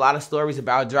you don't hear a lot of stories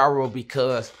about Jaro?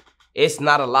 Because it's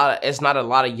not a lot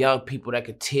of young people that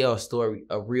could tell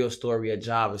a real story of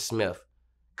Jarvis Smith.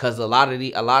 Cause a lot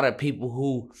of people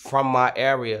who from my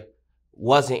area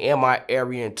wasn't in my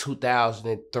area in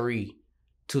 2003,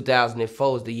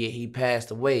 2004 is the year he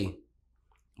passed away.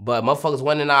 But motherfuckers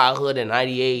went in our hood in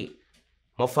 98.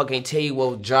 Motherfucker can't tell you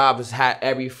what Jarvis had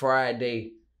every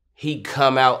Friday. He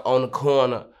come out on the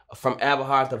corner from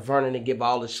Aberhart to Vernon and give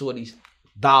all the shorties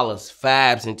dollars,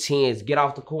 5s and 10s. Get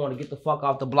off the corner, get the fuck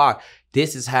off the block.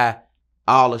 This is how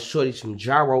all the shorties from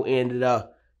Jaro ended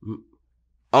up.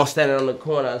 I'm standing on the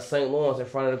corner of St. Lawrence in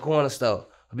front of the corner store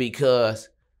because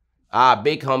our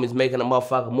big homies making a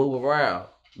motherfucker move around.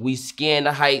 We scan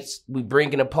the heights. We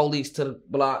bringing the police to the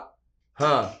block.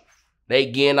 They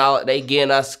getting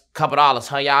us a couple dollars.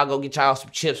 Y'all go get y'all some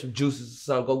chips, some juices or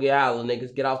something. Go get out, little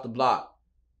niggas. Get off the block.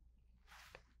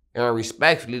 And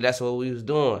respectfully, that's what we was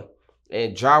doing.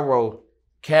 And Jaro,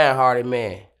 kind-hearted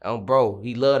man. Bro,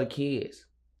 he love the kids.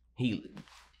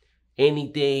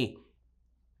 Anything...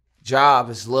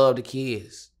 Jarvis loved the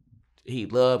kids. He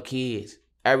loved kids.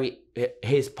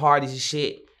 His parties and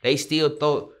shit, they still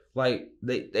throw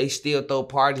they still throw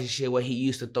parties and shit where he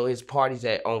used to throw his parties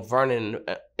at on Vernon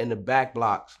in the back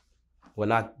blocks.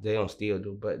 Well, they don't still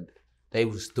do, but they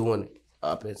was doing it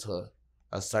up until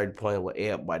a certain point where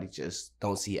everybody just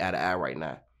don't see eye to eye right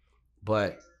now.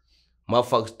 But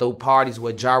motherfuckers throw parties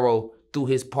where Jaro threw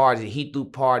his parties. He threw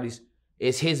parties.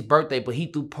 It's his birthday, but he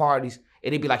threw parties.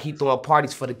 It'd be like he throwing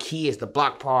parties for the kids, the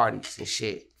block parties and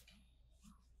shit.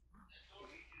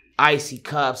 Icy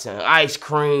cups and ice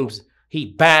creams. He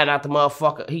buying out the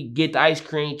motherfucker. He get the ice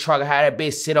cream truck and have that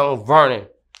bitch sit on Vernon.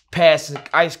 Pass the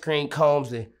ice cream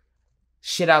cones and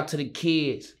shit out to the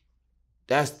kids.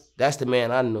 That's the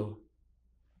man I knew.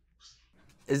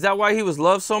 Is that why he was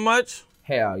loved so much?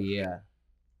 Hell yeah.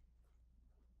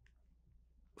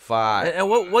 5. And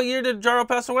what year did Jaro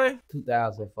pass away?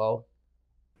 2004.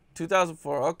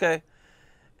 2004, okay.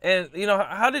 And, you know,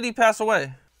 how did he pass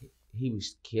away? He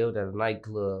was killed at a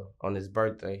nightclub on his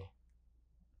birthday.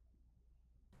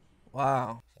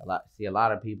 Wow. a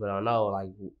lot of people don't know, like,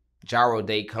 Gyro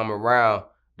Day come around.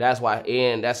 That's why,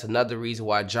 and that's another reason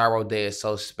why Gyro Day is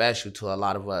so special to a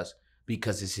lot of us,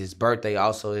 because it's his birthday,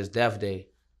 also his death day.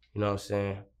 You know what I'm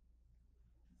saying?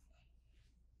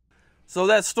 So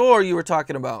that store you were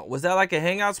talking about, was that like a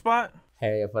hangout spot?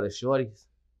 Hey, for the shorties.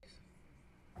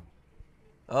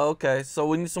 Oh, okay, so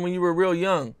when you were real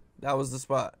young, that was the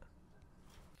spot.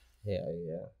 Hell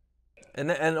yeah. And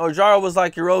Ojaro was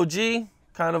like your OG,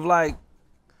 kind of like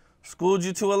schooled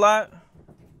you to a lot.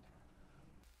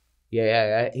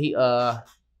 Yeah. He you know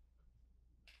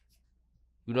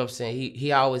what I'm saying?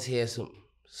 He always had some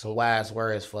wise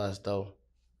words for us though.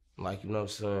 Like, you know what I'm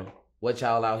saying? What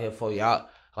y'all out here for? Y'all,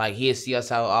 like, he'll see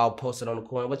us out all posted on the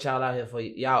corner. What y'all out here for?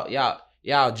 Y'all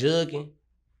jugging?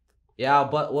 Y'all,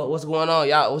 but what's going on?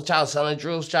 Y'all, what y'all selling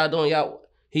drills? What y'all doing? Y'all,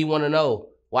 he want to know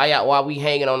why we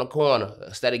hanging on the corner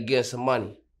instead of getting some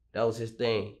money. That was his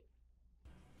thing.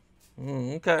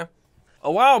 Okay.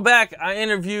 A while back, I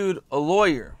interviewed a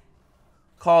lawyer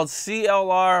called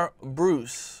CLR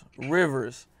Bruce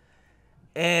Rivers,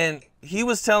 and he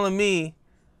was telling me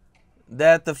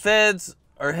that the feds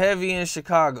are heavy in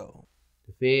Chicago.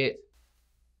 The Fed?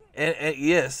 And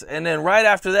yes, and then right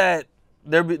after that,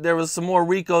 there was some more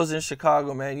Ricos in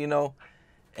Chicago, man, you know.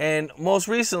 And most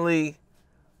recently,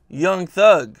 Young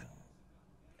Thug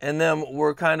and them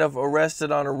were kind of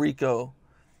arrested on a Rico.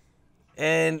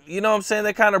 And, you know what I'm saying,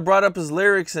 they kind of brought up his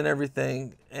lyrics and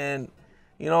everything. And,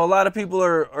 you know, a lot of people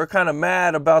are kind of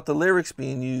mad about the lyrics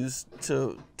being used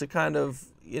to kind of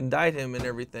indict him and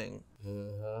everything.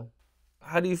 Uh-huh.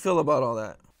 How do you feel about all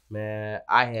that? Man,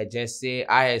 I had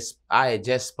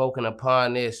just spoken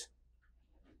upon this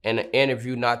in an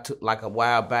interview like a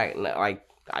while back. Like,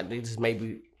 I think this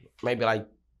maybe like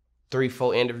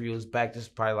 3-4 interviews back. This is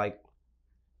probably like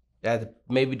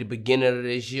maybe the beginning of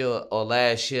this year or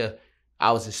last year.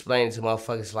 I was explaining to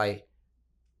motherfuckers like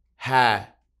how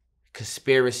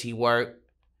conspiracy work,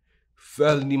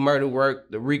 felony murder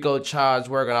work, the RICO charge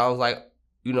work, and I was like,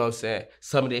 you know what I'm saying,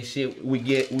 some of that shit we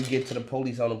get to the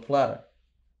police on the platter.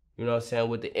 You know what I'm saying,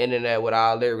 with the internet, with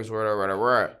our lyrics,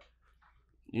 whatever.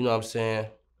 You know what I'm saying?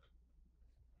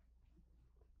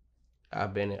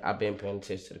 I've been paying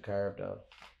attention to the curve though.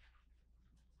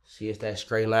 See, it's that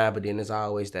straight line, but then there's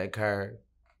always that curve.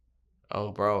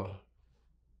 Oh, bro.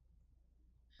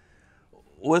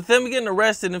 With them getting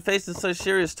arrested and facing such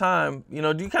serious time, you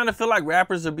know, do you kind of feel like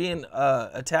rappers are being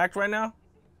attacked right now?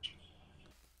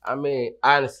 I mean,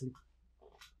 honestly,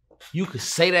 you could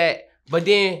say that, but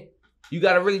then you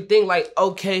gotta really think like,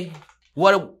 okay,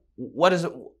 what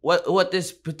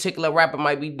this particular rapper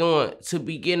might be doing to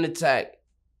be getting attacked.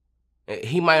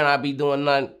 He might not be doing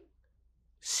nothing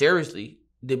seriously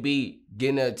to be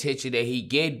getting the attention that he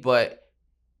get, but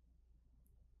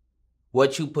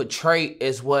what you portray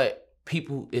is what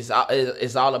people is all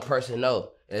a person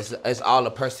know. It's all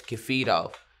a person can feed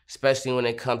off, especially when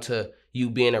it comes to you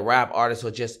being a rap artist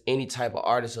or just any type of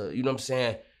artist, or you know what I'm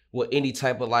saying, with any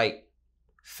type of like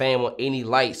fame or any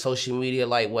like social media,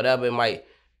 like whatever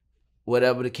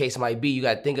the case might be. You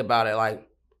gotta think about it like,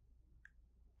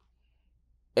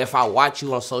 if I watch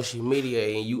you on social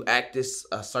media and you act this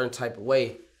a certain type of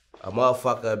way, a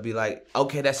motherfucker would be like,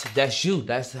 okay, that's you.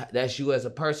 That's you as a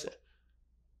person.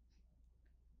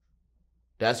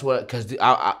 That's what, cause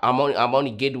I'm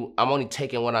only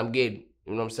taking what I'm getting.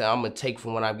 You know what I'm saying? I'm gonna take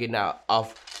from what I'm getting out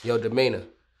off your demeanor.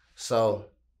 So,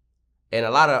 and a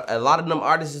lot of them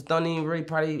artists don't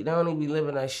even be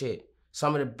living that shit.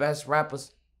 Some of the best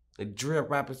rappers, the drill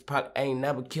rappers, probably ain't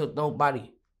never killed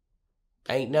nobody.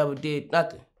 Ain't never did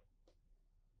nothing.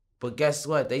 But guess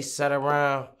what? They sat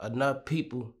around enough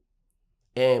people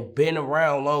and been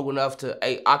around long enough to,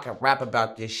 hey, I can rap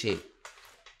about this shit.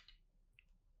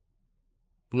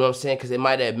 You know what I'm saying? Because it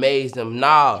might have amazed them.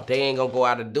 Nah, they ain't gonna go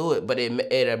out and do it, but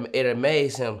it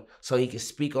amazed him so he can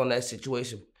speak on that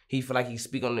situation. He feel like he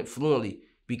speak on it fluently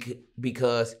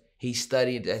because he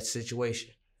studied that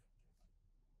situation.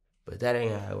 But that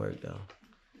ain't how it worked though.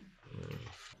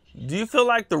 Do you feel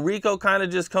like the Rico kind of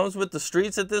just comes with the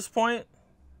streets at this point?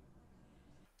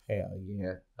 Hell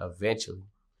yeah, eventually.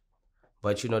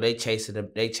 But you know they chasing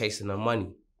the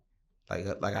money.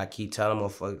 Like I keep telling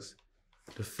motherfuckers,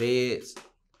 the feds.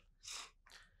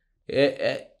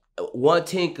 One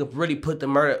team could really put a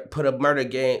murder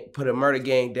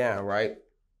gang down, right?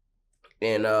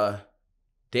 And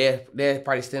they're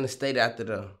probably still in the state after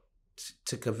them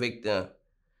to convict them.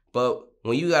 But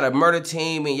when you got a murder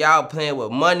team and y'all playing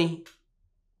with money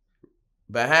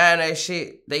behind that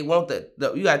shit, they want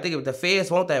you gotta think of it, the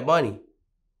feds want that money.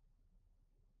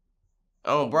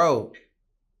 Oh, bro.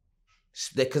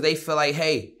 Because they feel like,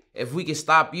 hey, if we can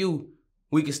stop you,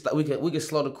 we can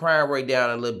slow the crime rate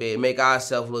down a little bit, make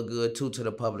ourselves look good too to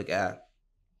the public eye.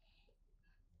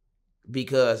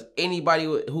 Because anybody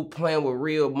who playing with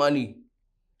real money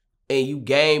and you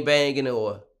gang banging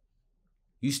or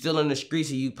you still in the streets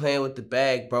and you playing with the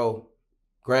bag, bro,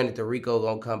 granted the Rico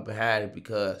gonna come behind it,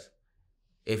 because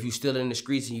if you still in the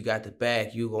streets and you got the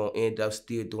bag, you gonna end up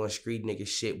still doing street nigga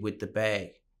shit with the bag.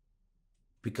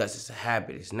 Because it's a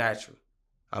habit, it's natural.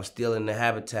 I'm still in the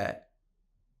habitat.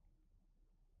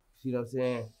 See what I'm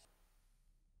saying?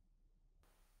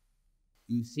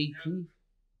 You see Keith?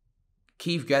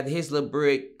 Keith got his little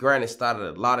brick, granted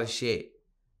started a lot of shit.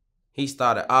 He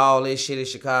started all this shit in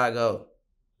Chicago.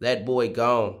 That boy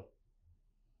gone.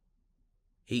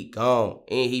 He gone.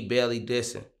 And he barely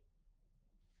dissing.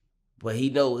 But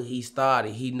he know what he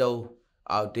started. He know,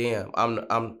 oh damn,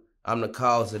 I'm the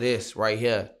cause of this right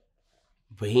here.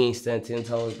 But he ain't stand 10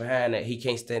 toes behind that. He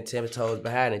can't stand 10 toes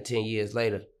behind it 10 years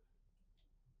later.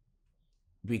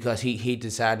 Because he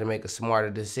decided to make a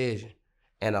smarter decision.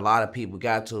 And a lot of people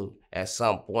got to at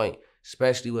some point,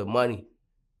 especially with money.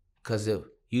 Because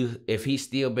if he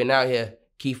still been out here,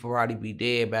 Keith would already be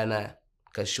dead by now.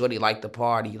 Because Shorty like to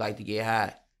party, he like to get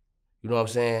high. You know what I'm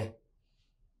saying?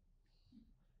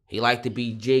 He like to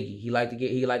be jiggy. He like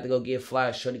to go get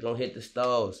fly. Shorty gonna hit the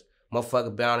stores.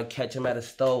 Motherfucker bound to catch him at a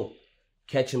stove.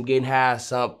 Catch him getting high or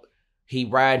something. He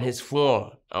riding his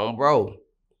form. Bro.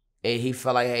 And he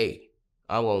felt like, hey,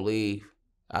 I'm gonna leave.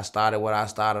 I started what I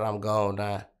started, I'm gone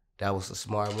now. That was a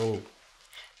smart move.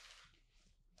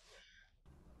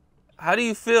 How do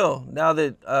you feel now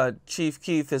that Chief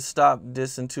Keef has stopped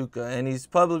dissing Tooka, and he's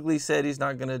publicly said he's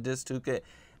not gonna diss Tooka?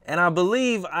 And I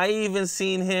believe I even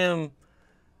seen him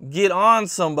get on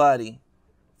somebody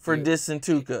for dissing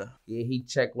Tooka. Yeah, he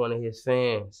checked one of his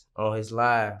fans on his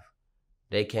live.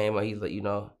 They came up, he's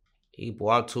like,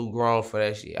 boy, I'm too grown for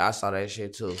that shit. I saw that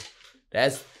shit too.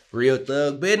 That's real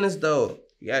thug business though.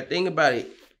 You gotta think about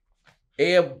it.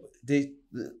 The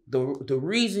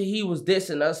reason he was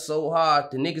dissing us so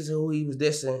hard, the niggas who he was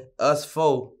dissing us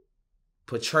for,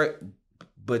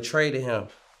 betrayed him.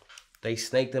 They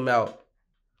snaked him out,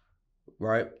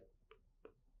 right?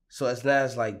 So it's not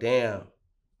as like, damn,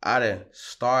 I done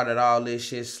started all this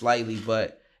shit slightly,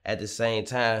 but at the same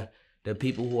time, the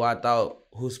people who I thought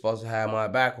who's supposed to have my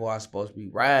back, who I was supposed to be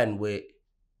riding with,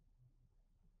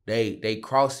 they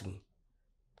crossed me.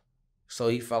 So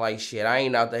he felt like, shit, I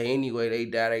ain't out there anyway. They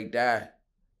died.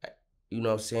 You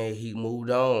know what I'm saying? He moved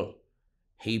on.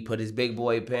 He put his big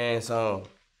boy pants on.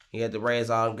 He had to raise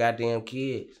all them goddamn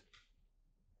kids.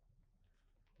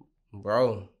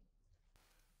 Bro.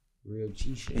 Real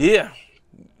G shit.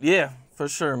 Yeah, for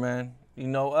sure, man.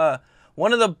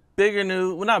 One of the bigger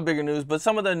news, well, not bigger news, but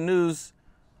some of the news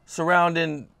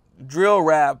surrounding drill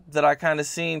rap that I kind of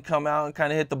seen come out and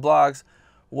kind of hit the blogs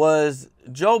was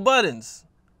Joe Buttons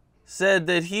said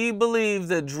that he believed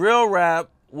that drill rap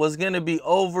was going to be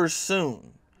over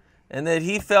soon, and that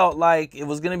he felt like it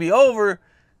was going to be over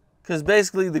because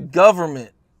basically the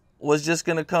government was just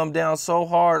going to come down so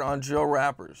hard on drill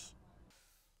rappers.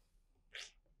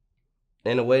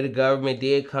 And the way the government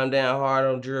did come down hard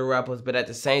on drill rappers, but at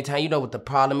the same time, you know what the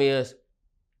problem is?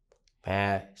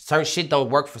 Man, certain shit don't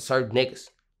work for certain niggas.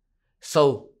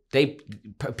 So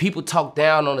people talk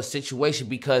down on the situation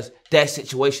because that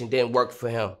situation didn't work for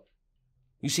him.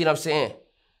 You see what I'm saying?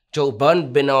 Joe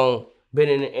Budden been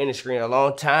in the industry a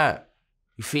long time.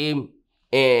 You feel me?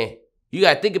 And you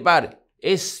gotta think about it.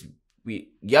 It's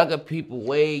younger people,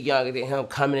 way younger than him,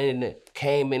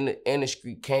 came in the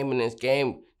industry, came in this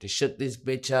game to shook this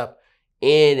bitch up,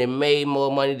 and made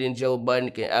more money than Joe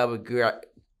Budden can ever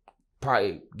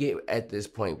probably get at this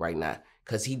point right now.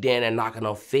 Cause he down there knocking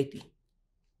on 50.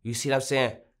 You see what I'm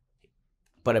saying?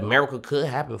 But America could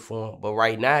happen for him. But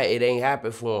right now, it ain't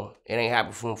happened for him. It ain't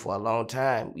happened for him for a long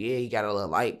time. Yeah, he got a little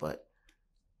light, but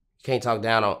you can't talk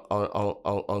down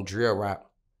on drill rap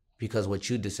because what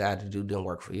you decided to do didn't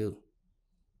work for you.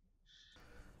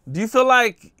 Do you feel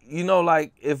like,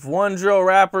 like if one drill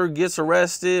rapper gets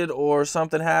arrested or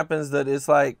something happens, that it's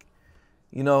like,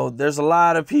 there's a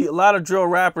lot of drill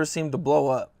rappers seem to blow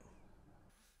up?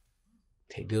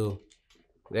 They do.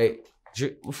 They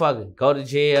fucking go to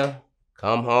jail,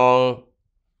 come home,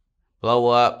 blow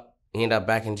up, end up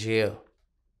back in jail.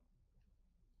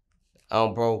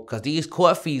 Bro, cause these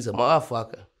court fees a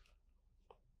motherfucker.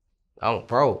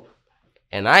 Bro.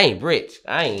 And I ain't rich.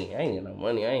 I ain't got no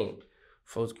money. I ain't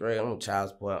first grade. I'm a child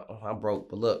support. I'm broke,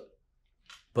 but look.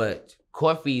 But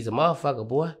court fees a motherfucker,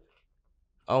 boy.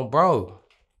 Bro.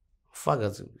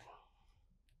 Fuckers.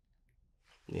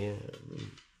 Yeah.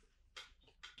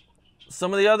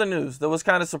 Some of the other news that was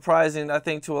kind of surprising, I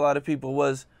think, to a lot of people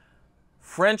was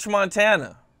French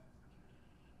Montana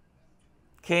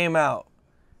came out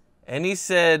and he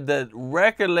said that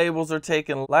record labels are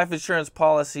taking life insurance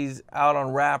policies out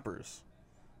on rappers.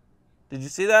 Did you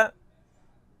see that?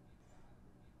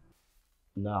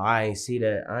 No, I ain't see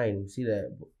that. I ain't even see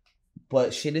that.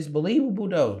 But shit, it's believable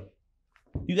though.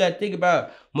 You gotta think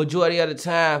about majority of the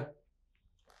time,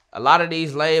 a lot of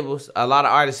these labels, a lot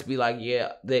of artists be like,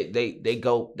 yeah, they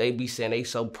be saying they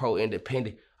so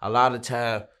pro-independent. A lot of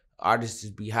time, artists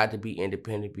had to be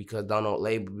independent because don't know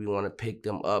label be want to pick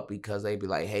them up because they be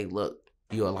like, hey, look,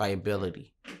 you a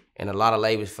liability. And a lot of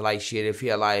labels feel like, shit, if he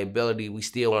a liability, we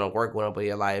still want to work with him, but he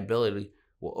a liability.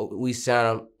 We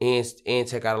sign him and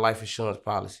take out a life insurance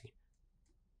policy.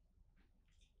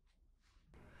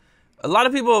 A lot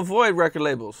of people avoid record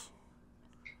labels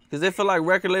because they feel like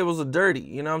record labels are dirty.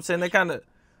 You know what I'm saying? They kind of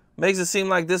makes it seem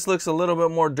like this looks a little bit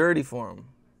more dirty for them.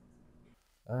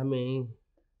 I mean,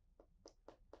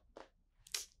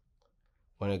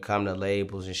 when it comes to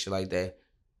labels and shit like that,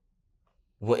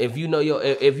 if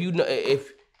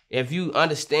you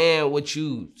understand what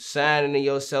you signing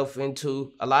yourself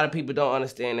into, a lot of people don't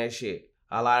understand that shit.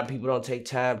 A lot of people don't take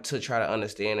time to try to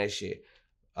understand that shit.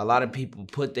 A lot of people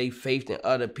put their faith in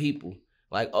other people.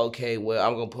 Like, okay, well,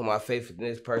 I'm gonna put my faith in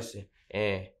this person,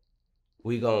 and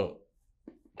because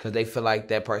they feel like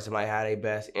that person might have their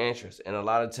best interest. And a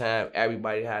lot of time,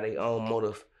 everybody have their own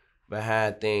motive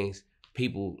behind things.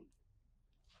 People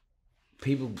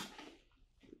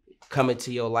come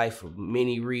into your life for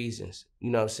many reasons. You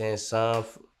know what I'm saying? Some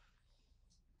for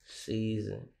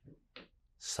season,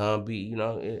 some be, you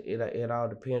know, it all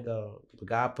depends on.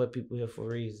 God put people here for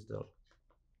reasons though.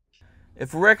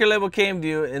 If a record label came to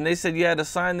you and they said you had to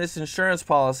sign this insurance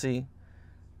policy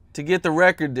to get the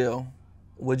record deal,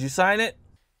 would you sign it?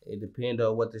 It depends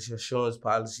on what the insurance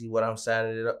policy, what I'm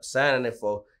signing it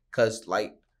for. Cause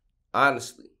like,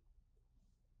 honestly,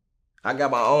 I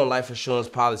got my own life insurance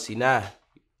policy now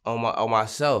on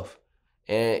myself.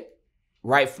 And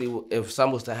rightfully, if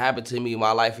something was to happen to me,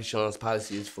 my life insurance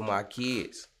policy is for my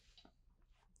kids.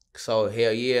 So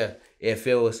hell yeah, if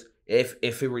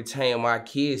it retained my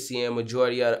kids seeing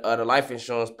majority of the life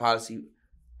insurance policy,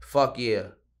 fuck yeah.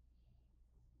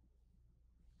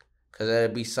 Cause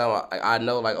that'd be something I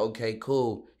know, like, okay,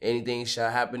 cool. Anything shall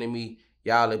happen to me,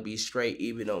 y'all'll be straight,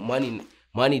 even though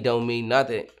money don't mean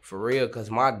nothing for real.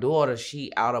 Cause my daughter,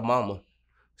 she out of mama.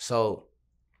 So,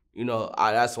 you know,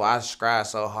 that's why I strive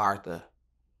so hard to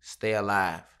stay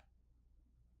alive.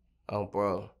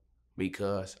 Bro,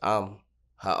 because I'm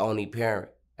her only parent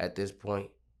at this point.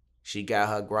 She got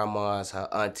her grandmas, her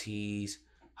aunties,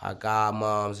 her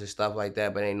godmoms and stuff like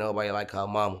that, but ain't nobody like her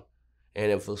mama.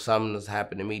 And if something has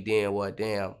happened to me, then what?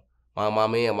 Damn, my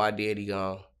mama and my daddy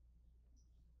gone.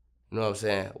 You know what I'm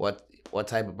saying? What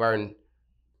type of burden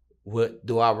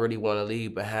do I really want to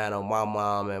leave behind on my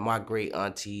mom and my great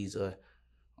aunties, or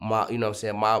my, you know what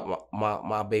I'm saying,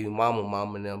 my baby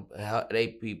mama and them, they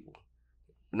people.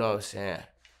 You know what I'm saying?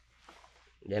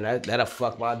 Then that'll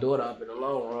fuck my daughter up in the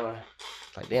long run.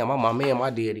 Like, damn, my mama and my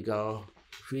daddy gone.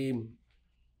 Feel me?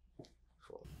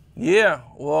 Yeah,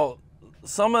 well,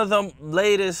 some of the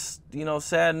latest, you know,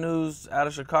 sad news out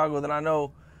of Chicago that I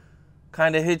know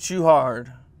kind of hit you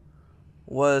hard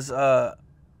was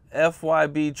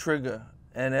FYB Trigger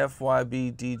and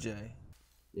FYB DJ.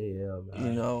 Yeah, man.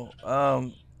 You know,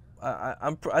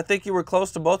 I think you were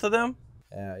close to both of them.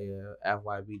 Yeah,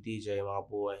 FYB DJ, my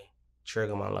boy.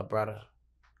 Trigger, my little brother.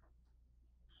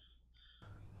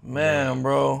 Man,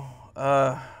 bro,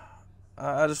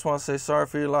 I just want to say sorry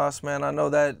for your loss, man. I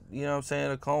know that, you know what I'm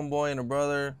saying, a homeboy and a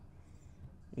brother,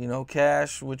 you know,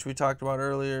 Cash, which we talked about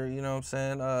earlier, you know what I'm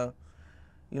saying.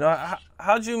 You know,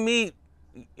 how'd you meet,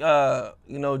 you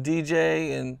know,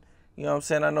 DJ, and, you know what I'm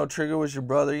saying, I know Trigger was your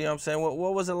brother, you know what I'm saying.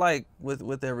 What was it like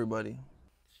with everybody?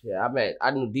 Yeah, I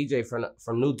knew DJ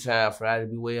from Newtown, from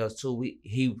IB Wells too.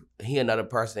 He another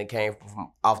person that came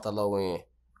from off the low end.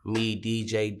 Me,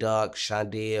 DJ, Duck,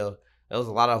 Shondell. There was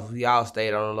a lot of, we all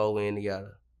stayed on the low end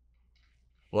together.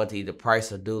 Went to either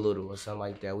Price or Doolittle or something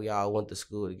like that. We all went to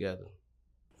school together.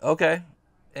 Okay,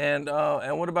 and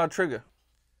what about Trigger?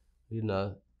 You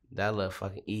know, that little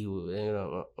fucking evil, you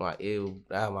know, my evil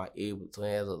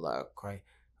twins look like crazy.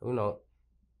 You know,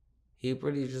 he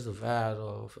pretty just a vibe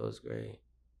on first grade.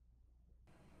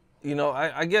 You know,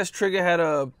 I guess Trigger had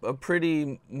a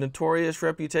pretty notorious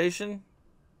reputation.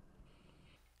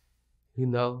 You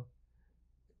know,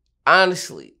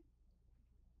 honestly,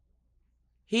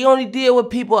 he only did what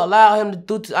people allow him to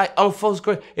do on first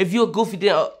grade. If you're a goofy,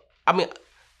 then, I mean,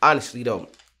 honestly though,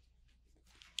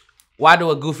 why do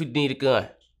a goofy need a gun?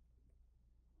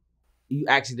 You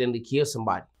accidentally kill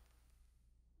somebody.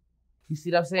 You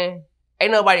see what I'm saying?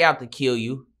 Ain't nobody out to kill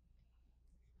you.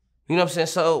 You know what I'm saying?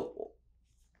 So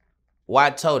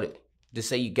why told it? To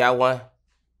say you got one,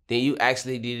 then you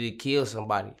actually did kill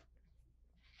somebody.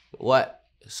 What?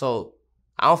 So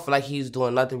I don't feel like he's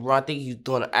doing nothing wrong. I think he's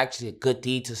doing actually a good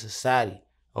deed to society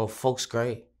on folks'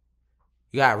 grave.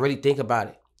 You gotta really think about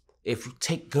it. If you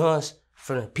take guns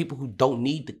from the people who don't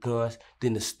need the guns,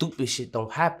 then the stupid shit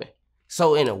don't happen.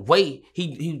 So in a way, he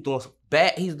was doing some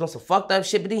bad, he was doing some fucked up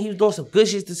shit, but then he was doing some good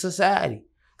shit to society.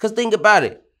 Cause think about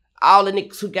it. All the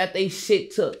niggas who got their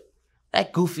shit took.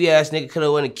 That goofy ass nigga could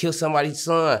have went and killed somebody's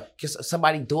son, kill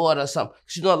somebody's daughter or something.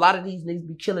 Cause you know a lot of these niggas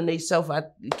be killing themselves,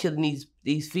 killing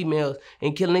these females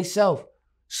and killing themselves.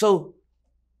 So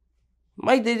he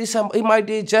might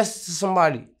did justice to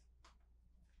somebody.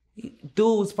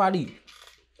 Dude was probably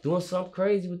doing something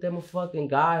crazy with that motherfucking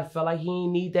guy. Felt like he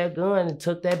didn't need that gun and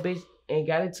took that bitch and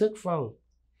got it took from him.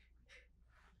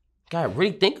 Gotta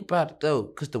really think about it though,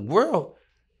 cause the world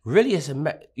really is you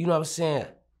know what I'm saying?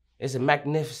 It's a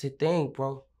magnificent thing,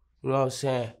 bro. You know what I'm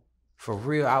saying? For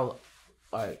real,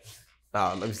 let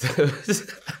me say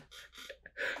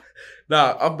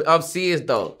I'm serious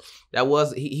though.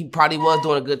 He probably was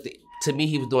doing a good thing. To me,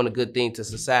 he was doing a good thing to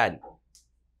society.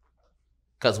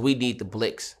 Cause we need the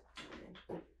blicks.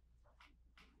 Do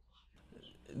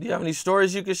you have any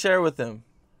stories you could share with him?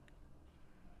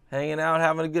 Hanging out,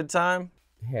 having a good time?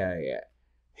 Hell yeah.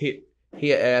 He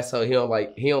an asshole.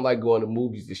 He don't like going to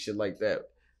movies and shit like that.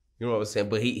 You know what I'm saying?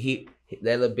 But he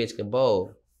that little bitch can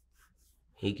bowl.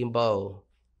 He can bowl.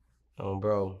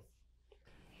 Bro.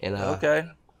 And okay.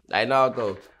 I know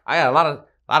though. I got a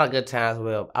lot of good times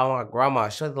with him. I want my grandma,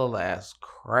 she little ass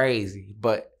crazy.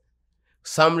 But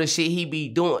some of the shit he be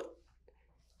doing,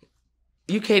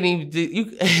 you can't even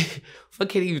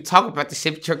talk about the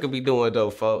shit Trucker be doing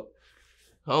though, folks.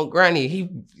 Granny,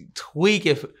 he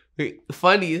tweaking,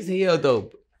 funny as hell though.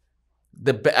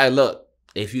 Look,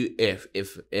 if you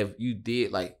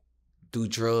did like do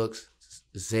drugs,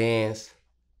 Xans,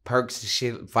 perks and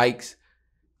shit, Vikes,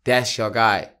 that's your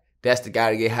guy. That's the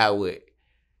guy to get high with.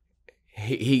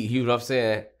 He you know what I'm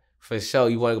saying? For sure,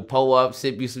 you want to pull up,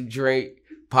 sip you some drink,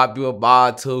 pop you a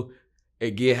bottle too,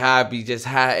 and get high, be just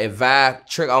high and vibe.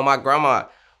 Trick on my grandma.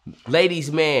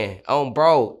 Ladies man,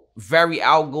 bro, very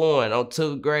outgoing on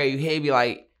 2th grade. You hear me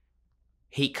like,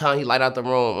 he light out the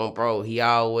room, bro. He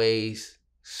always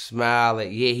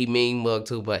smiling. Yeah, he mean mug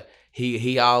too, but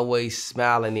he always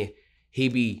smiling and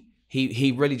he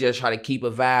really just try to keep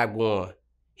a vibe going.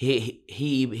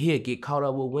 He'll get caught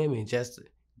up with women just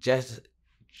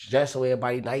so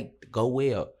everybody night go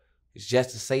well. It's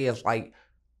just to say it's like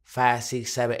 5,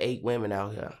 6, 7, 8 women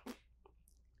out here.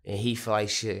 And he feel like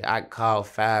shit, I called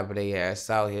 5 of their ass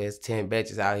out here. It's 10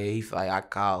 bitches out here. He feel like I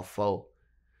called 4.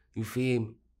 You feel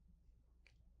me?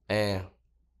 And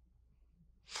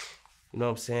you know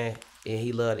what I'm saying? And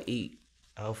he love to eat.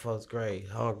 I'm 1st grade,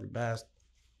 hungry bastard.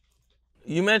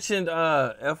 You mentioned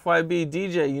FYB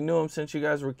DJ. You knew him since you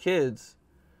guys were kids.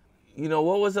 You know,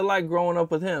 what was it like growing up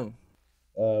with him?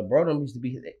 Bro, them used to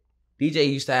be,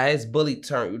 DJ used to have his bully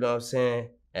turn, you know what I'm saying?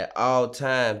 At all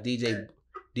times, DJ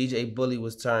Bully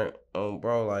was turned on,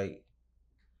 bro, like,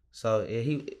 so yeah,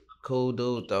 he cool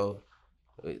dude though.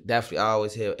 Definitely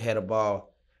always had a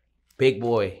ball. Big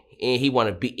boy. And he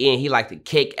liked to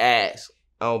kick ass.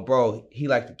 Bro, he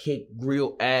liked to kick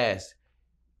real ass.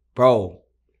 Bro.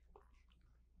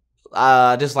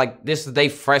 This is they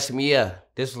freshman year.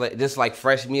 This like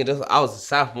freshman year. I was a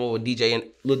sophomore with DJ and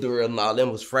Lil Durrell and all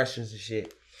them was freshmen and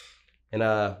shit.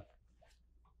 And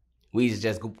we used to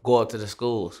just go up to the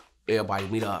schools. Everybody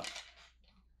meet up.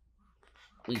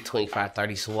 We 25,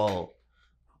 30 swole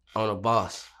on a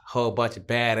bus. Whole bunch of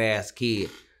badass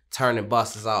kids turning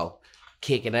buses off,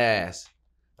 kicking ass.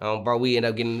 Bro, we end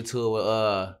up getting into it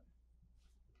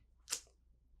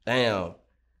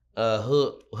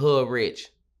with Hood Rich.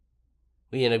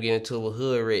 We end up getting into it with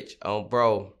Hood Rich.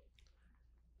 Bro,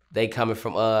 they coming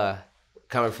from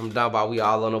down by, we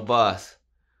all on the bus.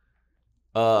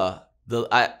 I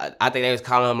think they was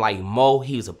calling him like Mo.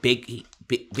 He was a big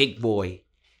boy.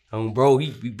 Bro,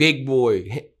 he big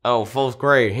boy. 4th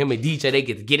grade. Him and DJ, they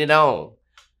get it on.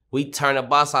 We turn the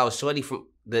bus out. Shorty from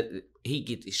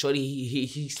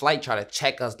he slight try to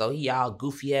check us though. He all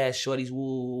goofy ass shorties.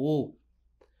 Woo.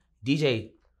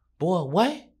 DJ, boy,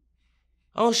 what?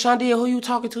 Shandia, who you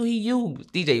talking to? He you.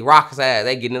 DJ rock his ass.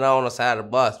 They getting it on the side of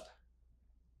the bus.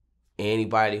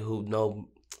 Anybody who know,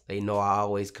 they know I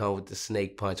always come with the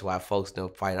snake punch while folks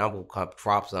don't fight. I'm gonna come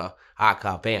props on. I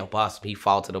come bam, bust him. He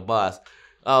fall to the bus.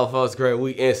 1st grade,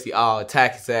 we instantly all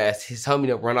attack his ass. His homie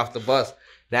to run off the bus.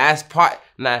 That's part.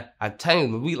 Now I tell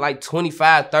you, we like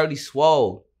 25, 30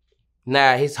 swole.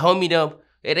 Now his homie them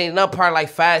It ain't enough probably like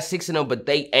 5, 6 of them, but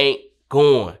they ain't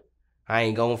going. I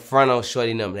ain't going front on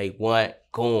shorty them. They weren't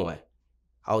going.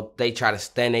 Oh, they try to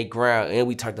stand their ground, and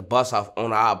we turned the bus off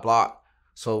on our block.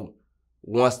 So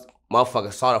once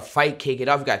motherfuckers saw the fight kick it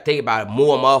off, you gotta think about it.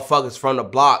 More motherfuckers from the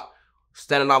block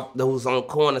standing off those on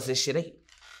corners and shit. They,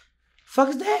 fuck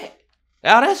is that?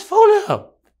 Oh, that's for them.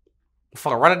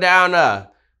 Fuck running down there.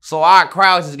 So our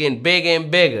crowds is getting bigger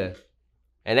and bigger.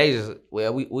 And they just,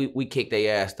 well, we kicked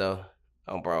their ass though.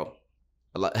 Oh, bro.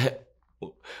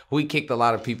 We kicked a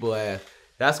lot of people's ass.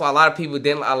 That's why a lot of people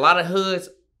didn't, a lot of hoods,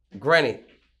 granted,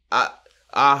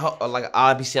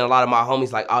 I'll be seeing a lot of my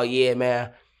homies like, oh yeah,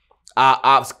 man, our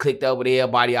ops clicked up with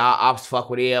everybody, our ops fuck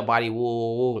with everybody,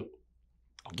 woo.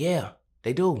 Yeah,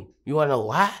 they do. You wanna know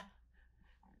why?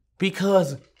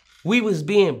 Because we was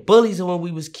being bullies when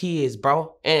we was kids,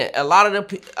 bro. And a lot of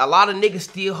niggas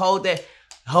still hold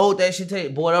that shit to you.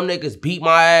 Boy, them niggas beat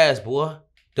my ass, boy.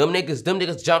 Them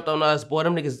niggas jumped on us, boy.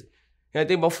 Them niggas, and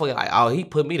they motherfucker like, oh, he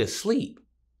put me to sleep.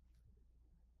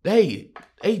 They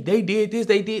did this,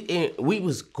 they did, and we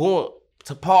was going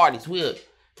to parties.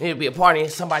 It'd be a party in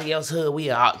somebody else's hood.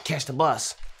 We'd catch the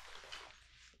bus,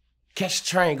 catch the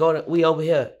train, we over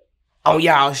here on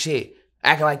y'all shit,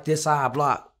 acting like this our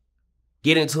block.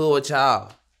 Get into it with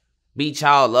y'all, beat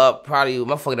y'all up. Probably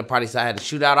motherfucker the party side had to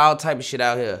shoot out all type of shit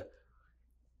out here.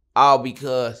 All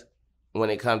because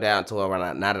when it come down to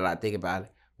it, now that I think about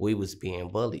it, we was being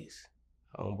bullies.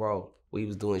 Bro, we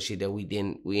was doing shit that we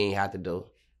ain't have to do.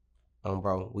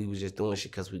 Bro, we was just doing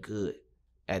shit because we could.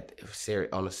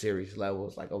 On a serious level,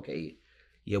 it's like, okay,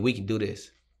 yeah, we can do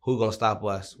this. Who gonna stop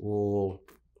us? Ooh,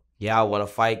 y'all wanna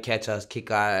fight, catch us,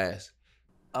 kick our ass.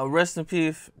 Rest in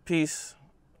peace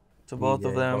to both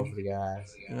of them. Both of the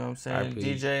guys. You know what I'm saying?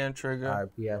 DJ and Trigger.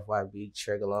 RP, FYB,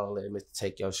 Trigger, long let Mr.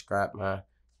 Take your scrap, man.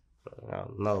 I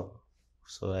don't know.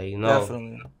 So they know.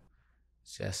 Definitely.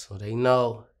 Just so they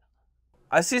know.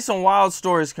 I see some wild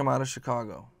stories come out of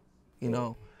Chicago. You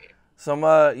know. Some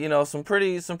some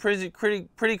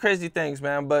pretty crazy things,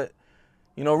 man. But,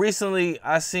 you know, recently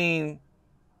I seen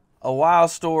a wild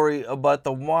story about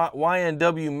the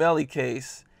YNW Melly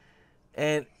case.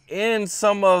 And in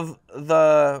some of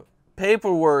the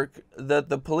paperwork that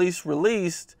the police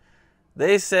released,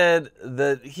 they said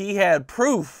that he had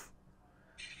proof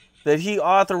that he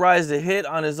authorized a hit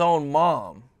on his own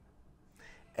mom.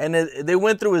 And they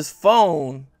went through his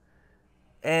phone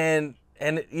and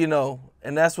you know,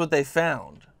 and that's what they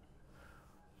found.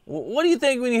 What do you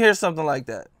think when you hear something like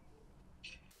that?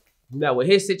 Now, with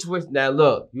his situation, now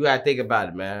look, you gotta think about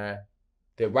it, man.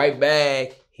 The right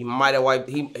bag, he might have wiped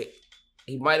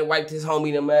his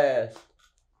homie in the ass.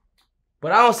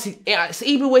 But I don't see,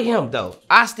 even with him though,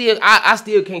 I still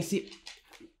can't see.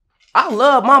 I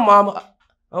love my mama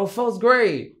on 4th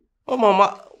grade. My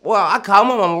mama, well, I call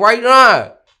my mama right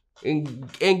now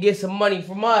and get some money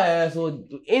from my ass or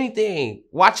anything.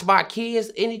 Watch my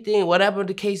kids, anything, whatever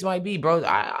the case might be, bro.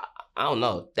 I don't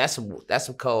know. That's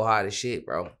some cold-hearted shit,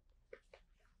 bro.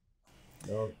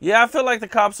 Yeah, I feel like the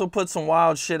cops will put some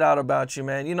wild shit out about you,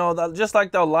 man. You know, just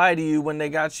like they'll lie to you when they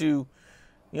got you.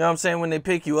 You know what I'm saying? When they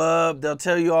pick you up, they'll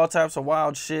tell you all types of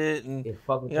wild shit, and you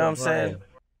know what I'm saying.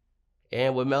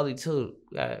 And with Melly too,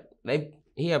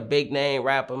 he a big name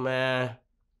rapper, man.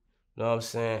 You know what I'm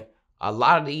saying? A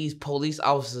lot of these police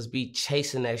officers be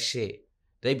chasing that shit.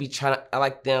 They be trying to,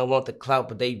 like they don't want the clout,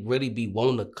 but they really be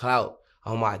wanting the clout.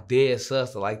 On my dead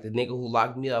sister, like the nigga who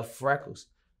locked me up, Freckles.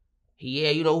 Yeah,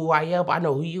 you know who I am, I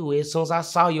know who you is. As soon as I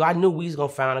saw you, I knew we was gonna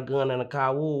find a gun in the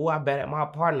car. Ooh, I bet at my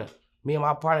partner. Me and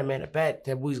my partner, man, I bet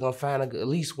that we was gonna find at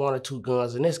least 1 or 2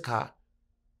 guns in this car.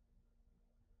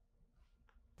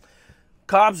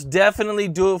 Cops definitely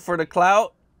do it for the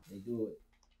clout. They do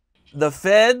it. The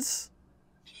feds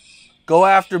go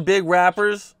after big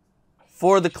rappers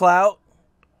for the clout.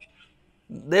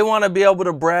 They want to be able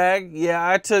to brag. Yeah,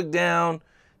 I took down,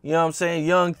 you know what I'm saying,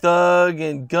 Young Thug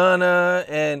and Gunna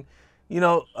and, you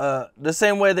know, the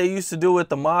same way they used to do with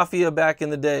the Mafia back in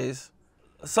the days.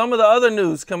 Some of the other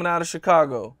news coming out of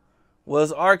Chicago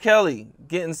was R. Kelly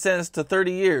getting sentenced to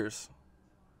 30 years.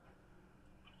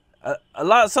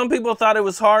 Some people thought it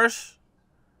was harsh.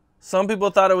 Some people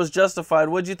thought it was justified.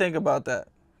 What'd you think about that?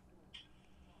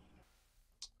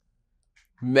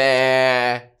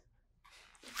 Man,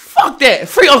 fuck that.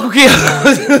 Free Uncle Kim.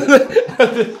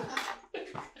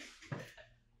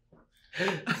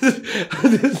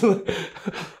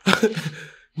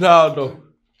 No.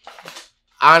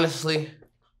 Honestly,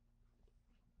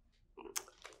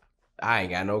 I ain't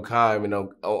got no comment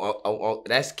on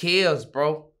that's kills,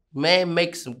 bro. Man,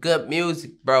 make some good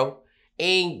music, bro.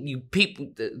 And you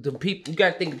people, the people, you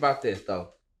gotta think about this though.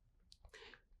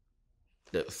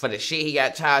 for the shit he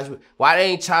got charged with. Why they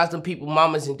ain't charged them people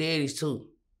mamas and daddies too?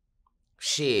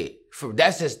 Shit.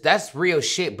 That's real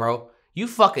shit, bro. You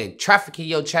fucking trafficking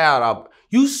your child out.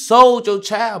 You sold your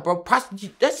child, bro.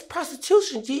 That's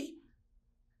prostitution, G.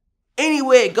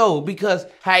 Anywhere it go, because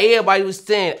how everybody was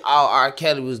saying, oh, R.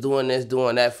 Kelly was doing this,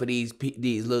 doing that for these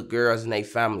little girls and their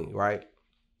family, right?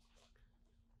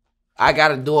 I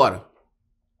got a daughter.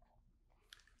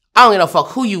 I don't give a fuck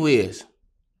who you is.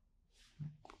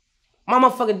 My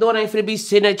motherfucking daughter ain't finna be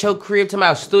sitting at your crib talking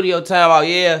about studio time. Oh,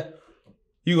 yeah,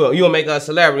 you gonna make her a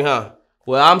celebrity, huh?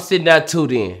 Well, I'm sitting there too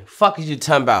then. Fuck is you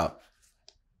talking about?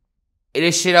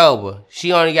 This shit over.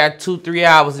 She only got 2-3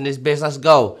 hours in this bitch. Let's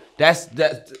go. That's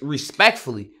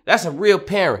respectfully. That's a real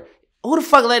parent. Who the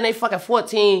fuck letting they fucking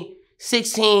 14,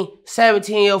 16,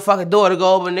 17-year-old fucking daughter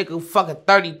go over a nigga fucking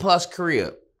 30+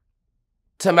 career?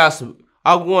 Talking about some,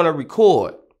 I'm going to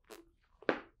record.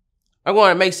 I'm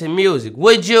going to make some music.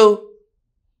 Would you?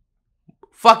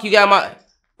 Fuck you got my,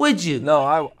 would you?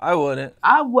 No, I wouldn't.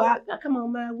 Come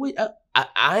on, man.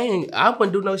 I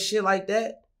wouldn't do no shit like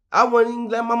that. I wouldn't even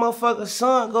let my motherfucking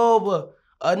son go over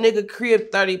a nigga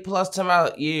crib 30+ time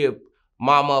out. Yeah,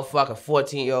 my motherfucking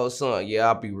 14-year-old son. Yeah,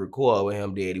 I'll be recording with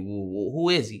him, daddy. Who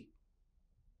is he?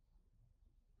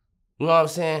 You know what I'm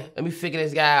saying? Let me figure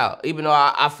this guy out. Even though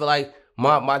I feel like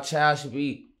my child should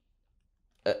be,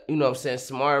 you know what I'm saying,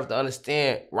 smart enough to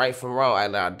understand right from wrong.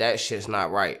 Like, now, that shit's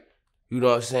not right. You know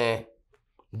what I'm saying?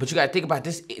 But you gotta think about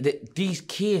this, these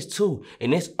kids too,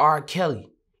 and this R.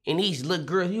 Kelly, and these little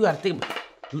girls. You gotta think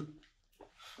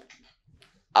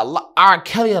about R.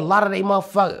 Kelly. A lot of they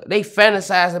motherfuckers, they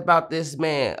fantasize about this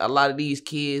man. A lot of these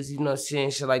kids, you know what I'm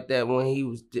saying, shit like that. When he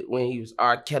was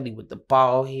R. Kelly with the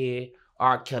bald head,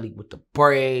 R. Kelly with the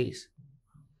braids.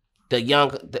 You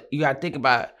gotta think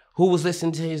about who was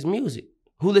listening to his music.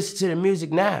 Who listens to the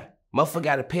music now? Motherfucker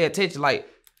gotta pay attention. Like,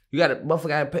 motherfucker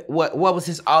gotta pay, what was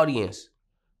his audience?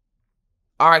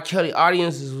 R. Kelly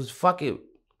audiences was fucking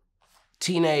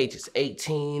teenagers,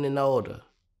 18 and older.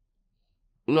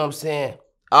 You know what I'm saying?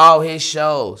 All his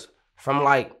shows from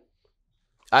like,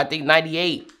 I think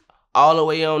 98 all the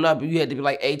way on up. You had to be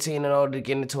like 18 and older to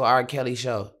get into an R. Kelly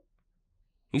show.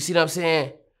 You see what I'm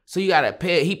saying? So you gotta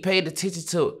pay. He paid attention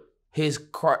to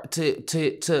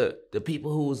to the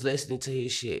people who was listening to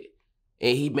his shit,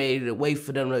 and he made it a way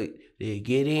for them to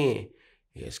get in.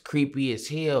 It's creepy as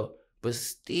hell, but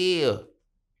still,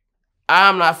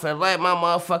 I'm not finna let my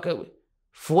motherfucking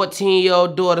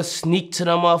 14-year-old daughter sneak to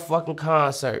the motherfucking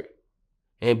concert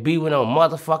and be with no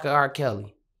motherfucking R.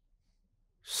 Kelly.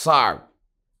 Sorry.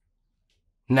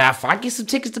 Now, if I get some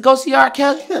tickets to go see R.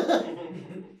 Kelly,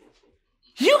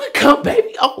 you can come,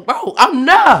 baby. Oh, bro, I'm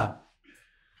not.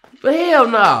 But hell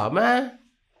no, man.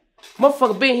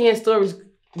 Motherfucker been hearing stories,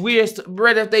 weird,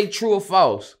 whether if they true or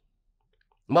false.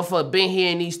 Motherfucker been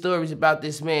hearing these stories about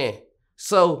this man.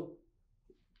 So,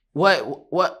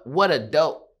 what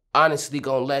adult honestly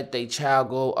gonna let their child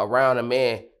go around a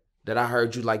man that I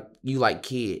heard you like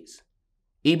kids?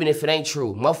 Even if it ain't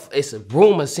true. It's a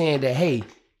rumor saying that, hey,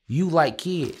 you like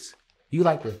kids. You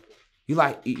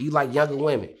like younger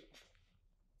women.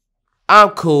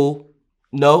 I'm cool.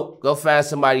 Nope, go find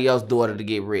somebody else's daughter to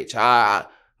get rich. And a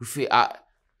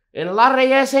lot of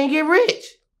they ass ain't get rich.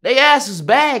 They ass is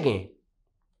bagging.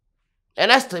 And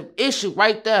that's the issue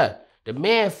right there. The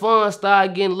man funds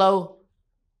started getting low.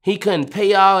 He couldn't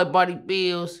pay all his body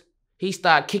bills. He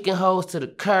started kicking hoes to the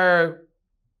curb.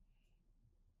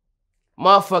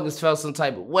 Motherfuckers felt some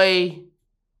type of way.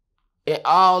 And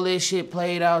all this shit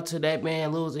played out to that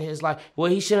man losing his life.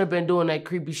 Well, he shouldn't have been doing that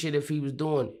creepy shit if he was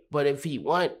doing it. But if he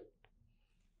wasn't,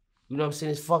 you know what I'm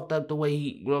saying, it's fucked up the way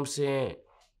he, you know what I'm saying,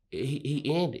 he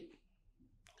ended.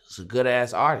 He's a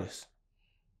good-ass artist.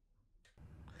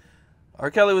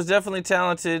 R. Kelly was definitely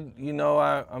talented. You know,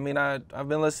 I've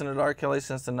been listening to R. Kelly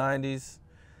since the 90s.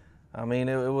 I mean,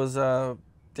 it was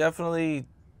definitely,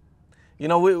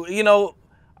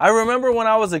 I remember when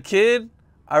I was a kid,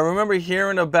 I remember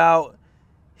hearing about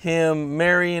him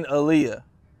marrying Aaliyah.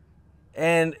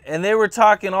 And they were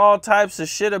talking all types of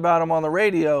shit about him on the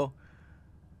radio,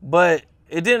 but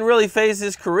it didn't really phase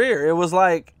his career. It was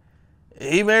like,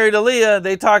 he married Aaliyah,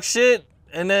 they talked shit,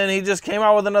 and then he just came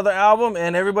out with another album,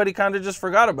 and everybody kind of just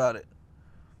forgot about it.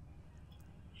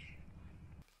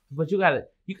 But you gotta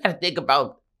think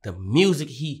about the music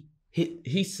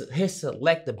his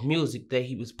selective music that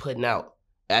he was putting out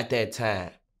at that time.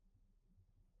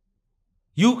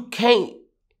 You can't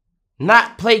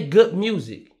not play good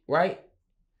music, right?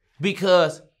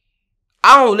 Because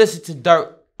I don't listen to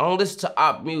dirt. I don't listen to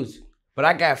op music. But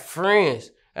I got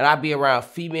friends and I be around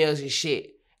females and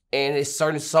shit. And there's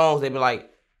certain songs they be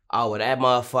like, oh, well, that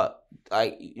motherfucker,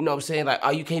 like, you know what I'm saying? Like,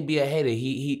 oh, you can't be a hater.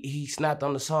 He snapped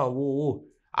on the song. Woo, woo.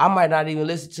 I might not even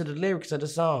listen to the lyrics of the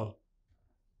song.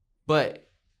 But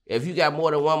if you got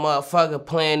more than one motherfucker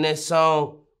playing this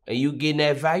song and you getting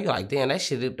that value, like, damn, that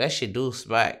shit do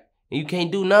smack. And you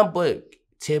can't do nothing but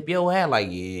tip your hat like,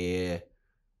 yeah,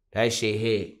 that shit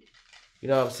hit. You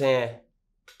know what I'm saying?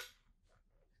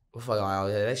 Motherfucker, like, oh,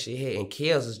 yeah, that shit hit. And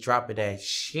Kills is dropping that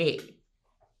shit.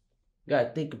 You gotta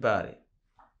think about it.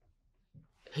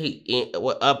 He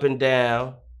up and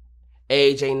down.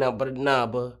 Age ain't nothing but a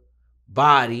number.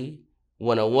 Body.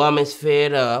 When a woman's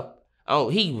fed up. Oh,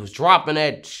 he was dropping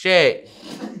that shit.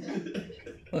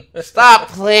 Stop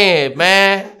playing,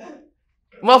 man.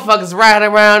 Motherfuckers riding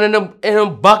around in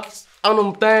them buckets on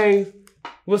them things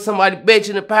with somebody bitch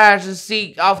in the passenger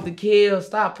seat off the kill.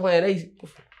 Stop playing. They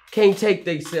can't take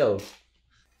themselves.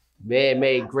 Man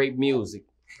made great music.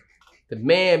 The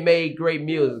man made great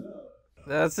music.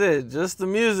 That's it. Just the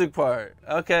music part.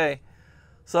 Okay.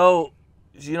 So,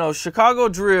 you know, Chicago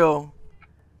drill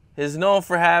is known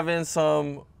for having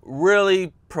some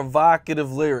really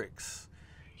provocative lyrics,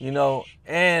 you know,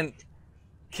 and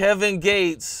Kevin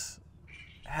Gates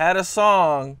had a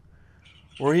song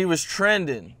where he was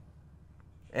trending,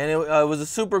 and it was a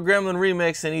Super Gremlin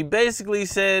remix, and he basically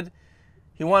said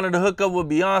he wanted to hook up with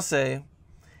Beyonce,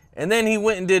 and then he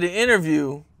went and did an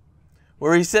interview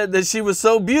where he said that she was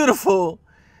so beautiful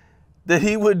that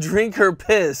he would drink her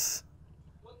piss.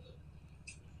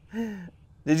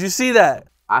 Did you see that?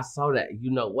 I saw that.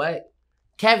 You know what?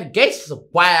 Kevin Gates is a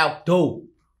wild dude.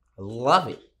 I love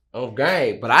it. On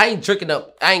game. But I ain't drinking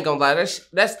up. I ain't gonna lie.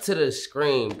 That's to the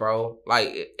screen, bro.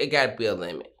 Like, it gotta be a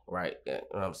limit, right? You know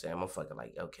what I'm saying? I'm fucking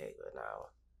like, okay, good now.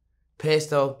 Piss,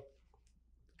 though.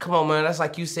 Come on, man. That's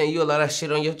like you saying you'll let that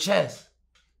shit on your chest.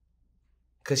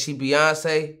 Cause she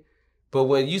Beyonce. But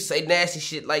when you say nasty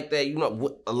shit like that, you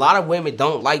know, a lot of women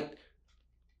don't like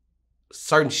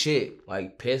certain shit.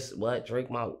 Like, piss, what? Drink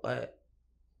my what?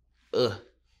 Ugh.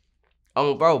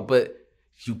 Bro, but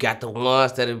you got the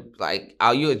ones that are like,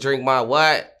 oh, you'll drink my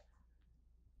what?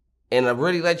 And I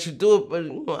really let you do it, but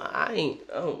you know, I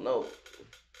don't know.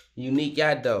 Unique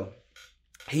guy though.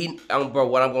 Bro,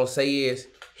 what I'm gonna say is,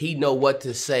 he know what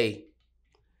to say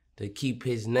to keep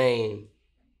his name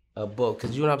above.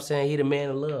 Cause you know what I'm saying? He the man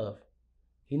of love.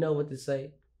 He know what to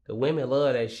say. The women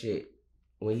love that shit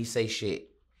when he say shit.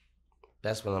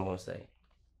 That's what I'm gonna say.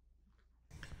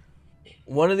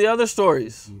 One of the other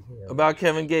stories about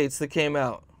Kevin Gates that came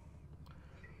out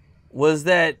was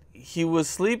that he was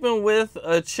sleeping with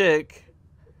a chick,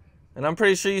 and I'm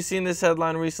pretty sure you've seen this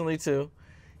headline recently too.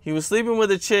 He was sleeping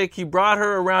with a chick, he brought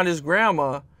her around his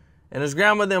grandma, and his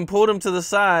grandma then pulled him to the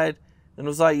side and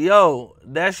was like, yo,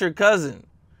 that's your cousin.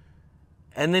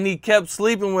 And then he kept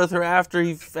sleeping with her after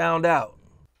he found out.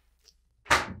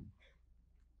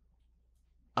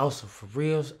 Also, for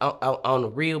real, on the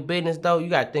real business, though, you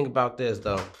got to think about this,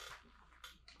 though.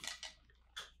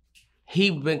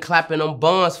 He been clapping them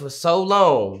buns for so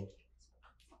long.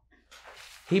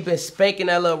 He been spanking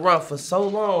that little rump for so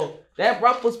long. That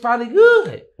rump was probably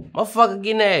good. Motherfucker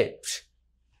getting that.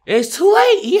 It's too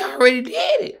late. He already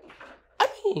did it. I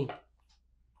mean.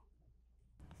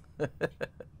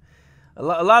 A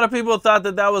lot of people thought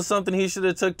that was something he should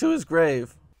have took to his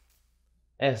grave.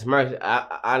 That's mercy.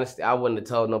 Honestly, I wouldn't have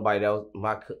told nobody that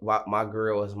was my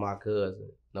girl was my cousin.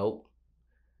 Nope.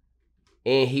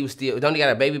 And he was still, don't he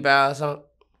got a baby bow or something?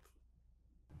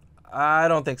 I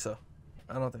don't think so.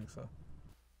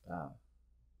 But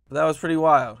that was pretty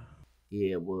wild.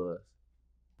 Yeah, it was.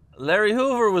 Larry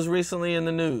Hoover was recently in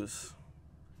the news.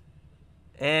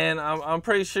 And I'm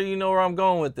pretty sure you know where I'm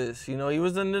going with this. You know, he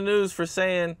was in the news for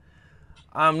saying,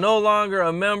 I'm no longer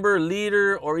a member,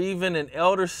 leader, or even an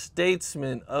elder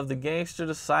statesman of the Gangster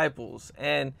Disciples.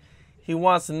 And he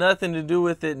wants nothing to do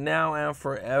with it now and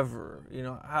forever. You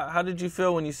know, how did you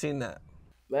feel when you seen that?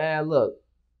 Man, look,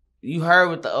 you heard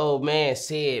what the old man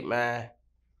said, man.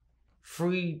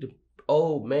 Free the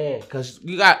old man. Because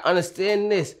you got to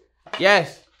understand this.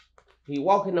 Yes, he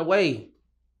walking away.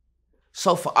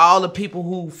 So for all the people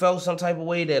who felt some type of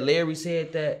way that Larry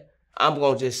said that, I'm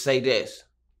going to just say this.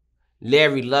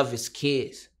 Larry love his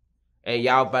kids. And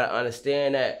y'all better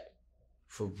understand that.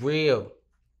 For real.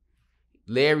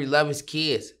 Larry love his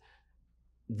kids.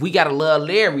 We gotta love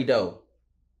Larry though.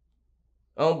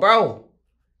 Bro.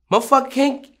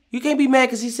 Motherfucker you can't be mad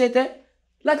because he said that.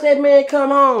 Let that man come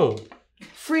home.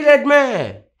 Free that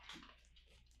man.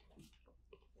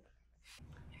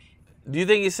 Do you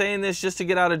think he's saying this just to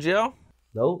get out of jail?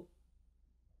 Nope.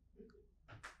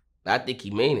 I think he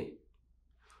mean it.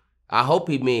 I hope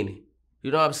he mean it. You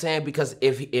know what I'm saying? Because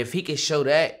if he can show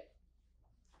that,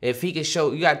 If he can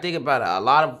show, you gotta think about it.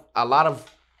 A lot of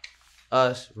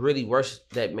us really worship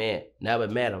that man. Never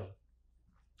met him,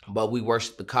 but we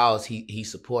worship the cause he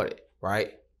supported,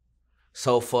 right?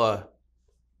 So for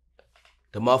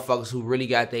the motherfuckers who really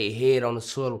got their head on the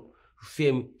swivel, you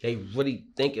feel me? They really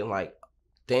thinking like,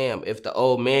 damn, if the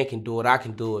old man can do it, I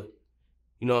can do it.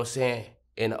 You know what I'm saying?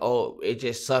 And it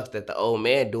just sucks that the old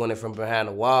man doing it from behind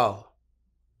the wall.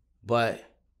 But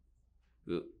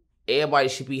everybody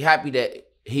should be happy that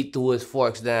he threw his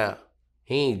forks down.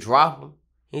 He ain't drop them.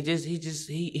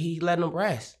 He letting them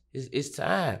rest. It's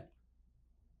time.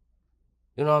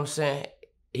 You know what I'm saying?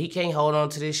 He can't hold on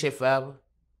to this shit forever.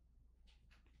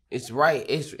 It's right.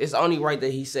 It's only right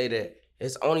that he say that.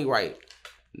 It's only right.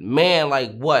 Man,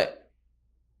 like what?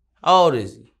 How old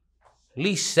is he? At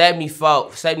least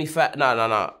 74, 75.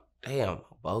 No. Damn,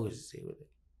 bogus.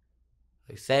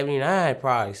 Like 79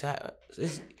 probably.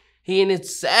 He in his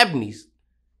 70s.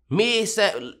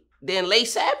 Then late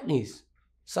 70s.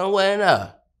 Somewhere in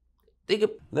there.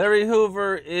 Larry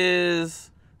Hoover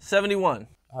is 71.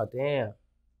 Oh, damn.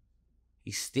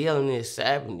 He's still in his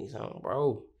 70s, huh,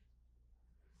 bro.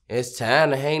 It's time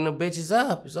to hang them bitches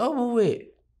up. It's over with.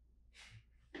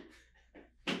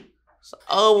 It's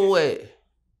over with.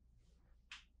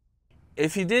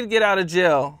 If he did get out of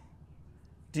jail,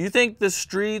 do you think the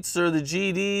streets or the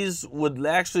GDs would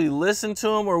actually listen to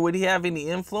him, or would he have any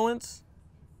influence?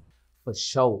 For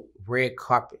sure. Red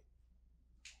carpet.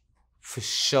 For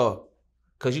sure.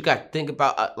 Because you got to think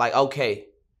about, like, okay,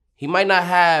 he might not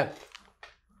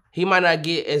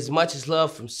get as much as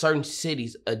love from certain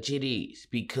cities of GDs,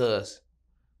 because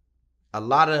a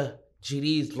lot of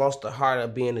GDs lost the heart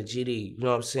of being a GD. You know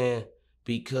what I'm saying?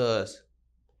 Because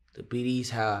the BDs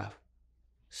have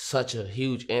such a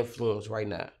huge influence right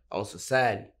now on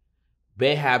society.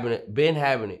 Been having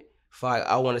it for, like,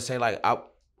 I want to say, like, I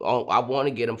want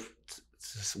to get them,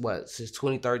 since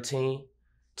 2013,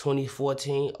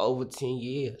 2014, over 10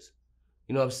 years.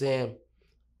 You know what I'm saying?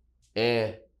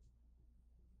 And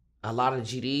a lot of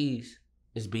GDs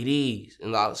is BDs,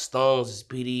 and a lot of Stones is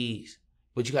BDs.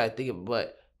 But you gotta think of,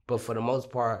 but for the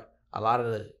most part, a lot of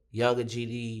the younger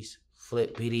GDs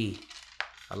flip BD.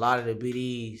 A lot of the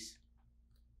BDs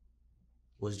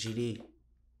was GD. You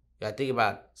gotta think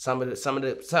about some of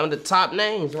the top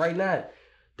names right now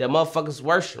that motherfuckers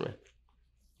worshiping.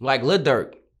 Like Lil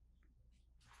Durk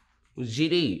was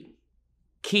GD.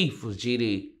 Keith was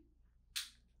GD.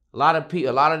 A lot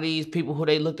of these people who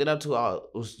they looked it up to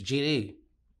was GD.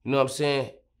 You know what I'm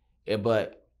saying? Yeah,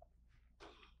 but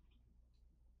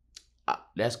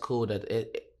that's cool.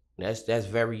 That's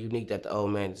very unique that the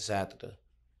old man decided to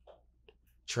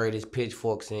trade his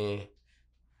pitchforks in.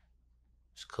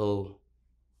 It's cool.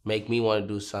 Make me want to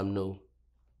do something new.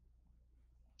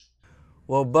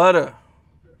 Well, Butta,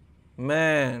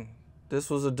 man, this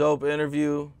was a dope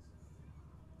interview.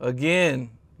 Again,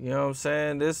 you know what I'm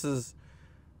saying? This is,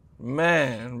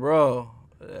 man, bro.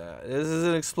 This is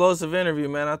an explosive interview,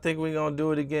 man. I think we're going to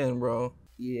do it again, bro.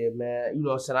 Yeah, man. You know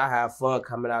what I'm saying? I have fun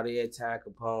coming out every time,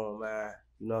 Capone, man.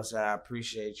 You know what I'm saying? I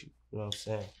appreciate you. You know what I'm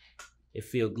saying? It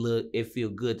feel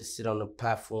good to sit on the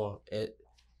platform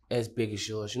as big as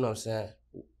yours. You know what I'm saying?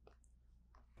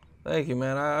 Thank you,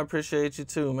 man. I appreciate you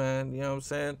too, man. You know what I'm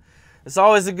saying? It's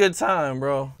always a good time,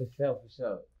 bro. For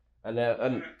sure. And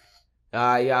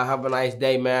y'all have a nice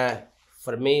day, man.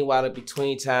 For the meanwhile, in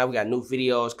between time, we got new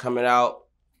videos coming out.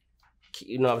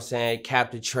 You know what I'm saying?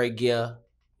 Captain Trey Gear.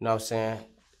 You know what I'm saying?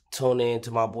 Tune in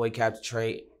to my boy Captain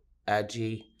Trey IG.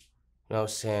 You know what I'm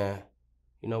saying?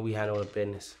 You know we handle the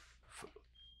business.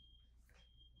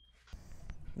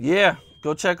 Yeah,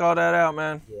 go check all that out,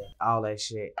 man. Yeah, all that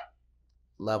shit.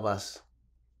 Love us.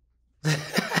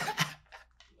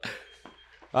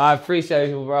 I appreciate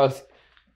you, bro.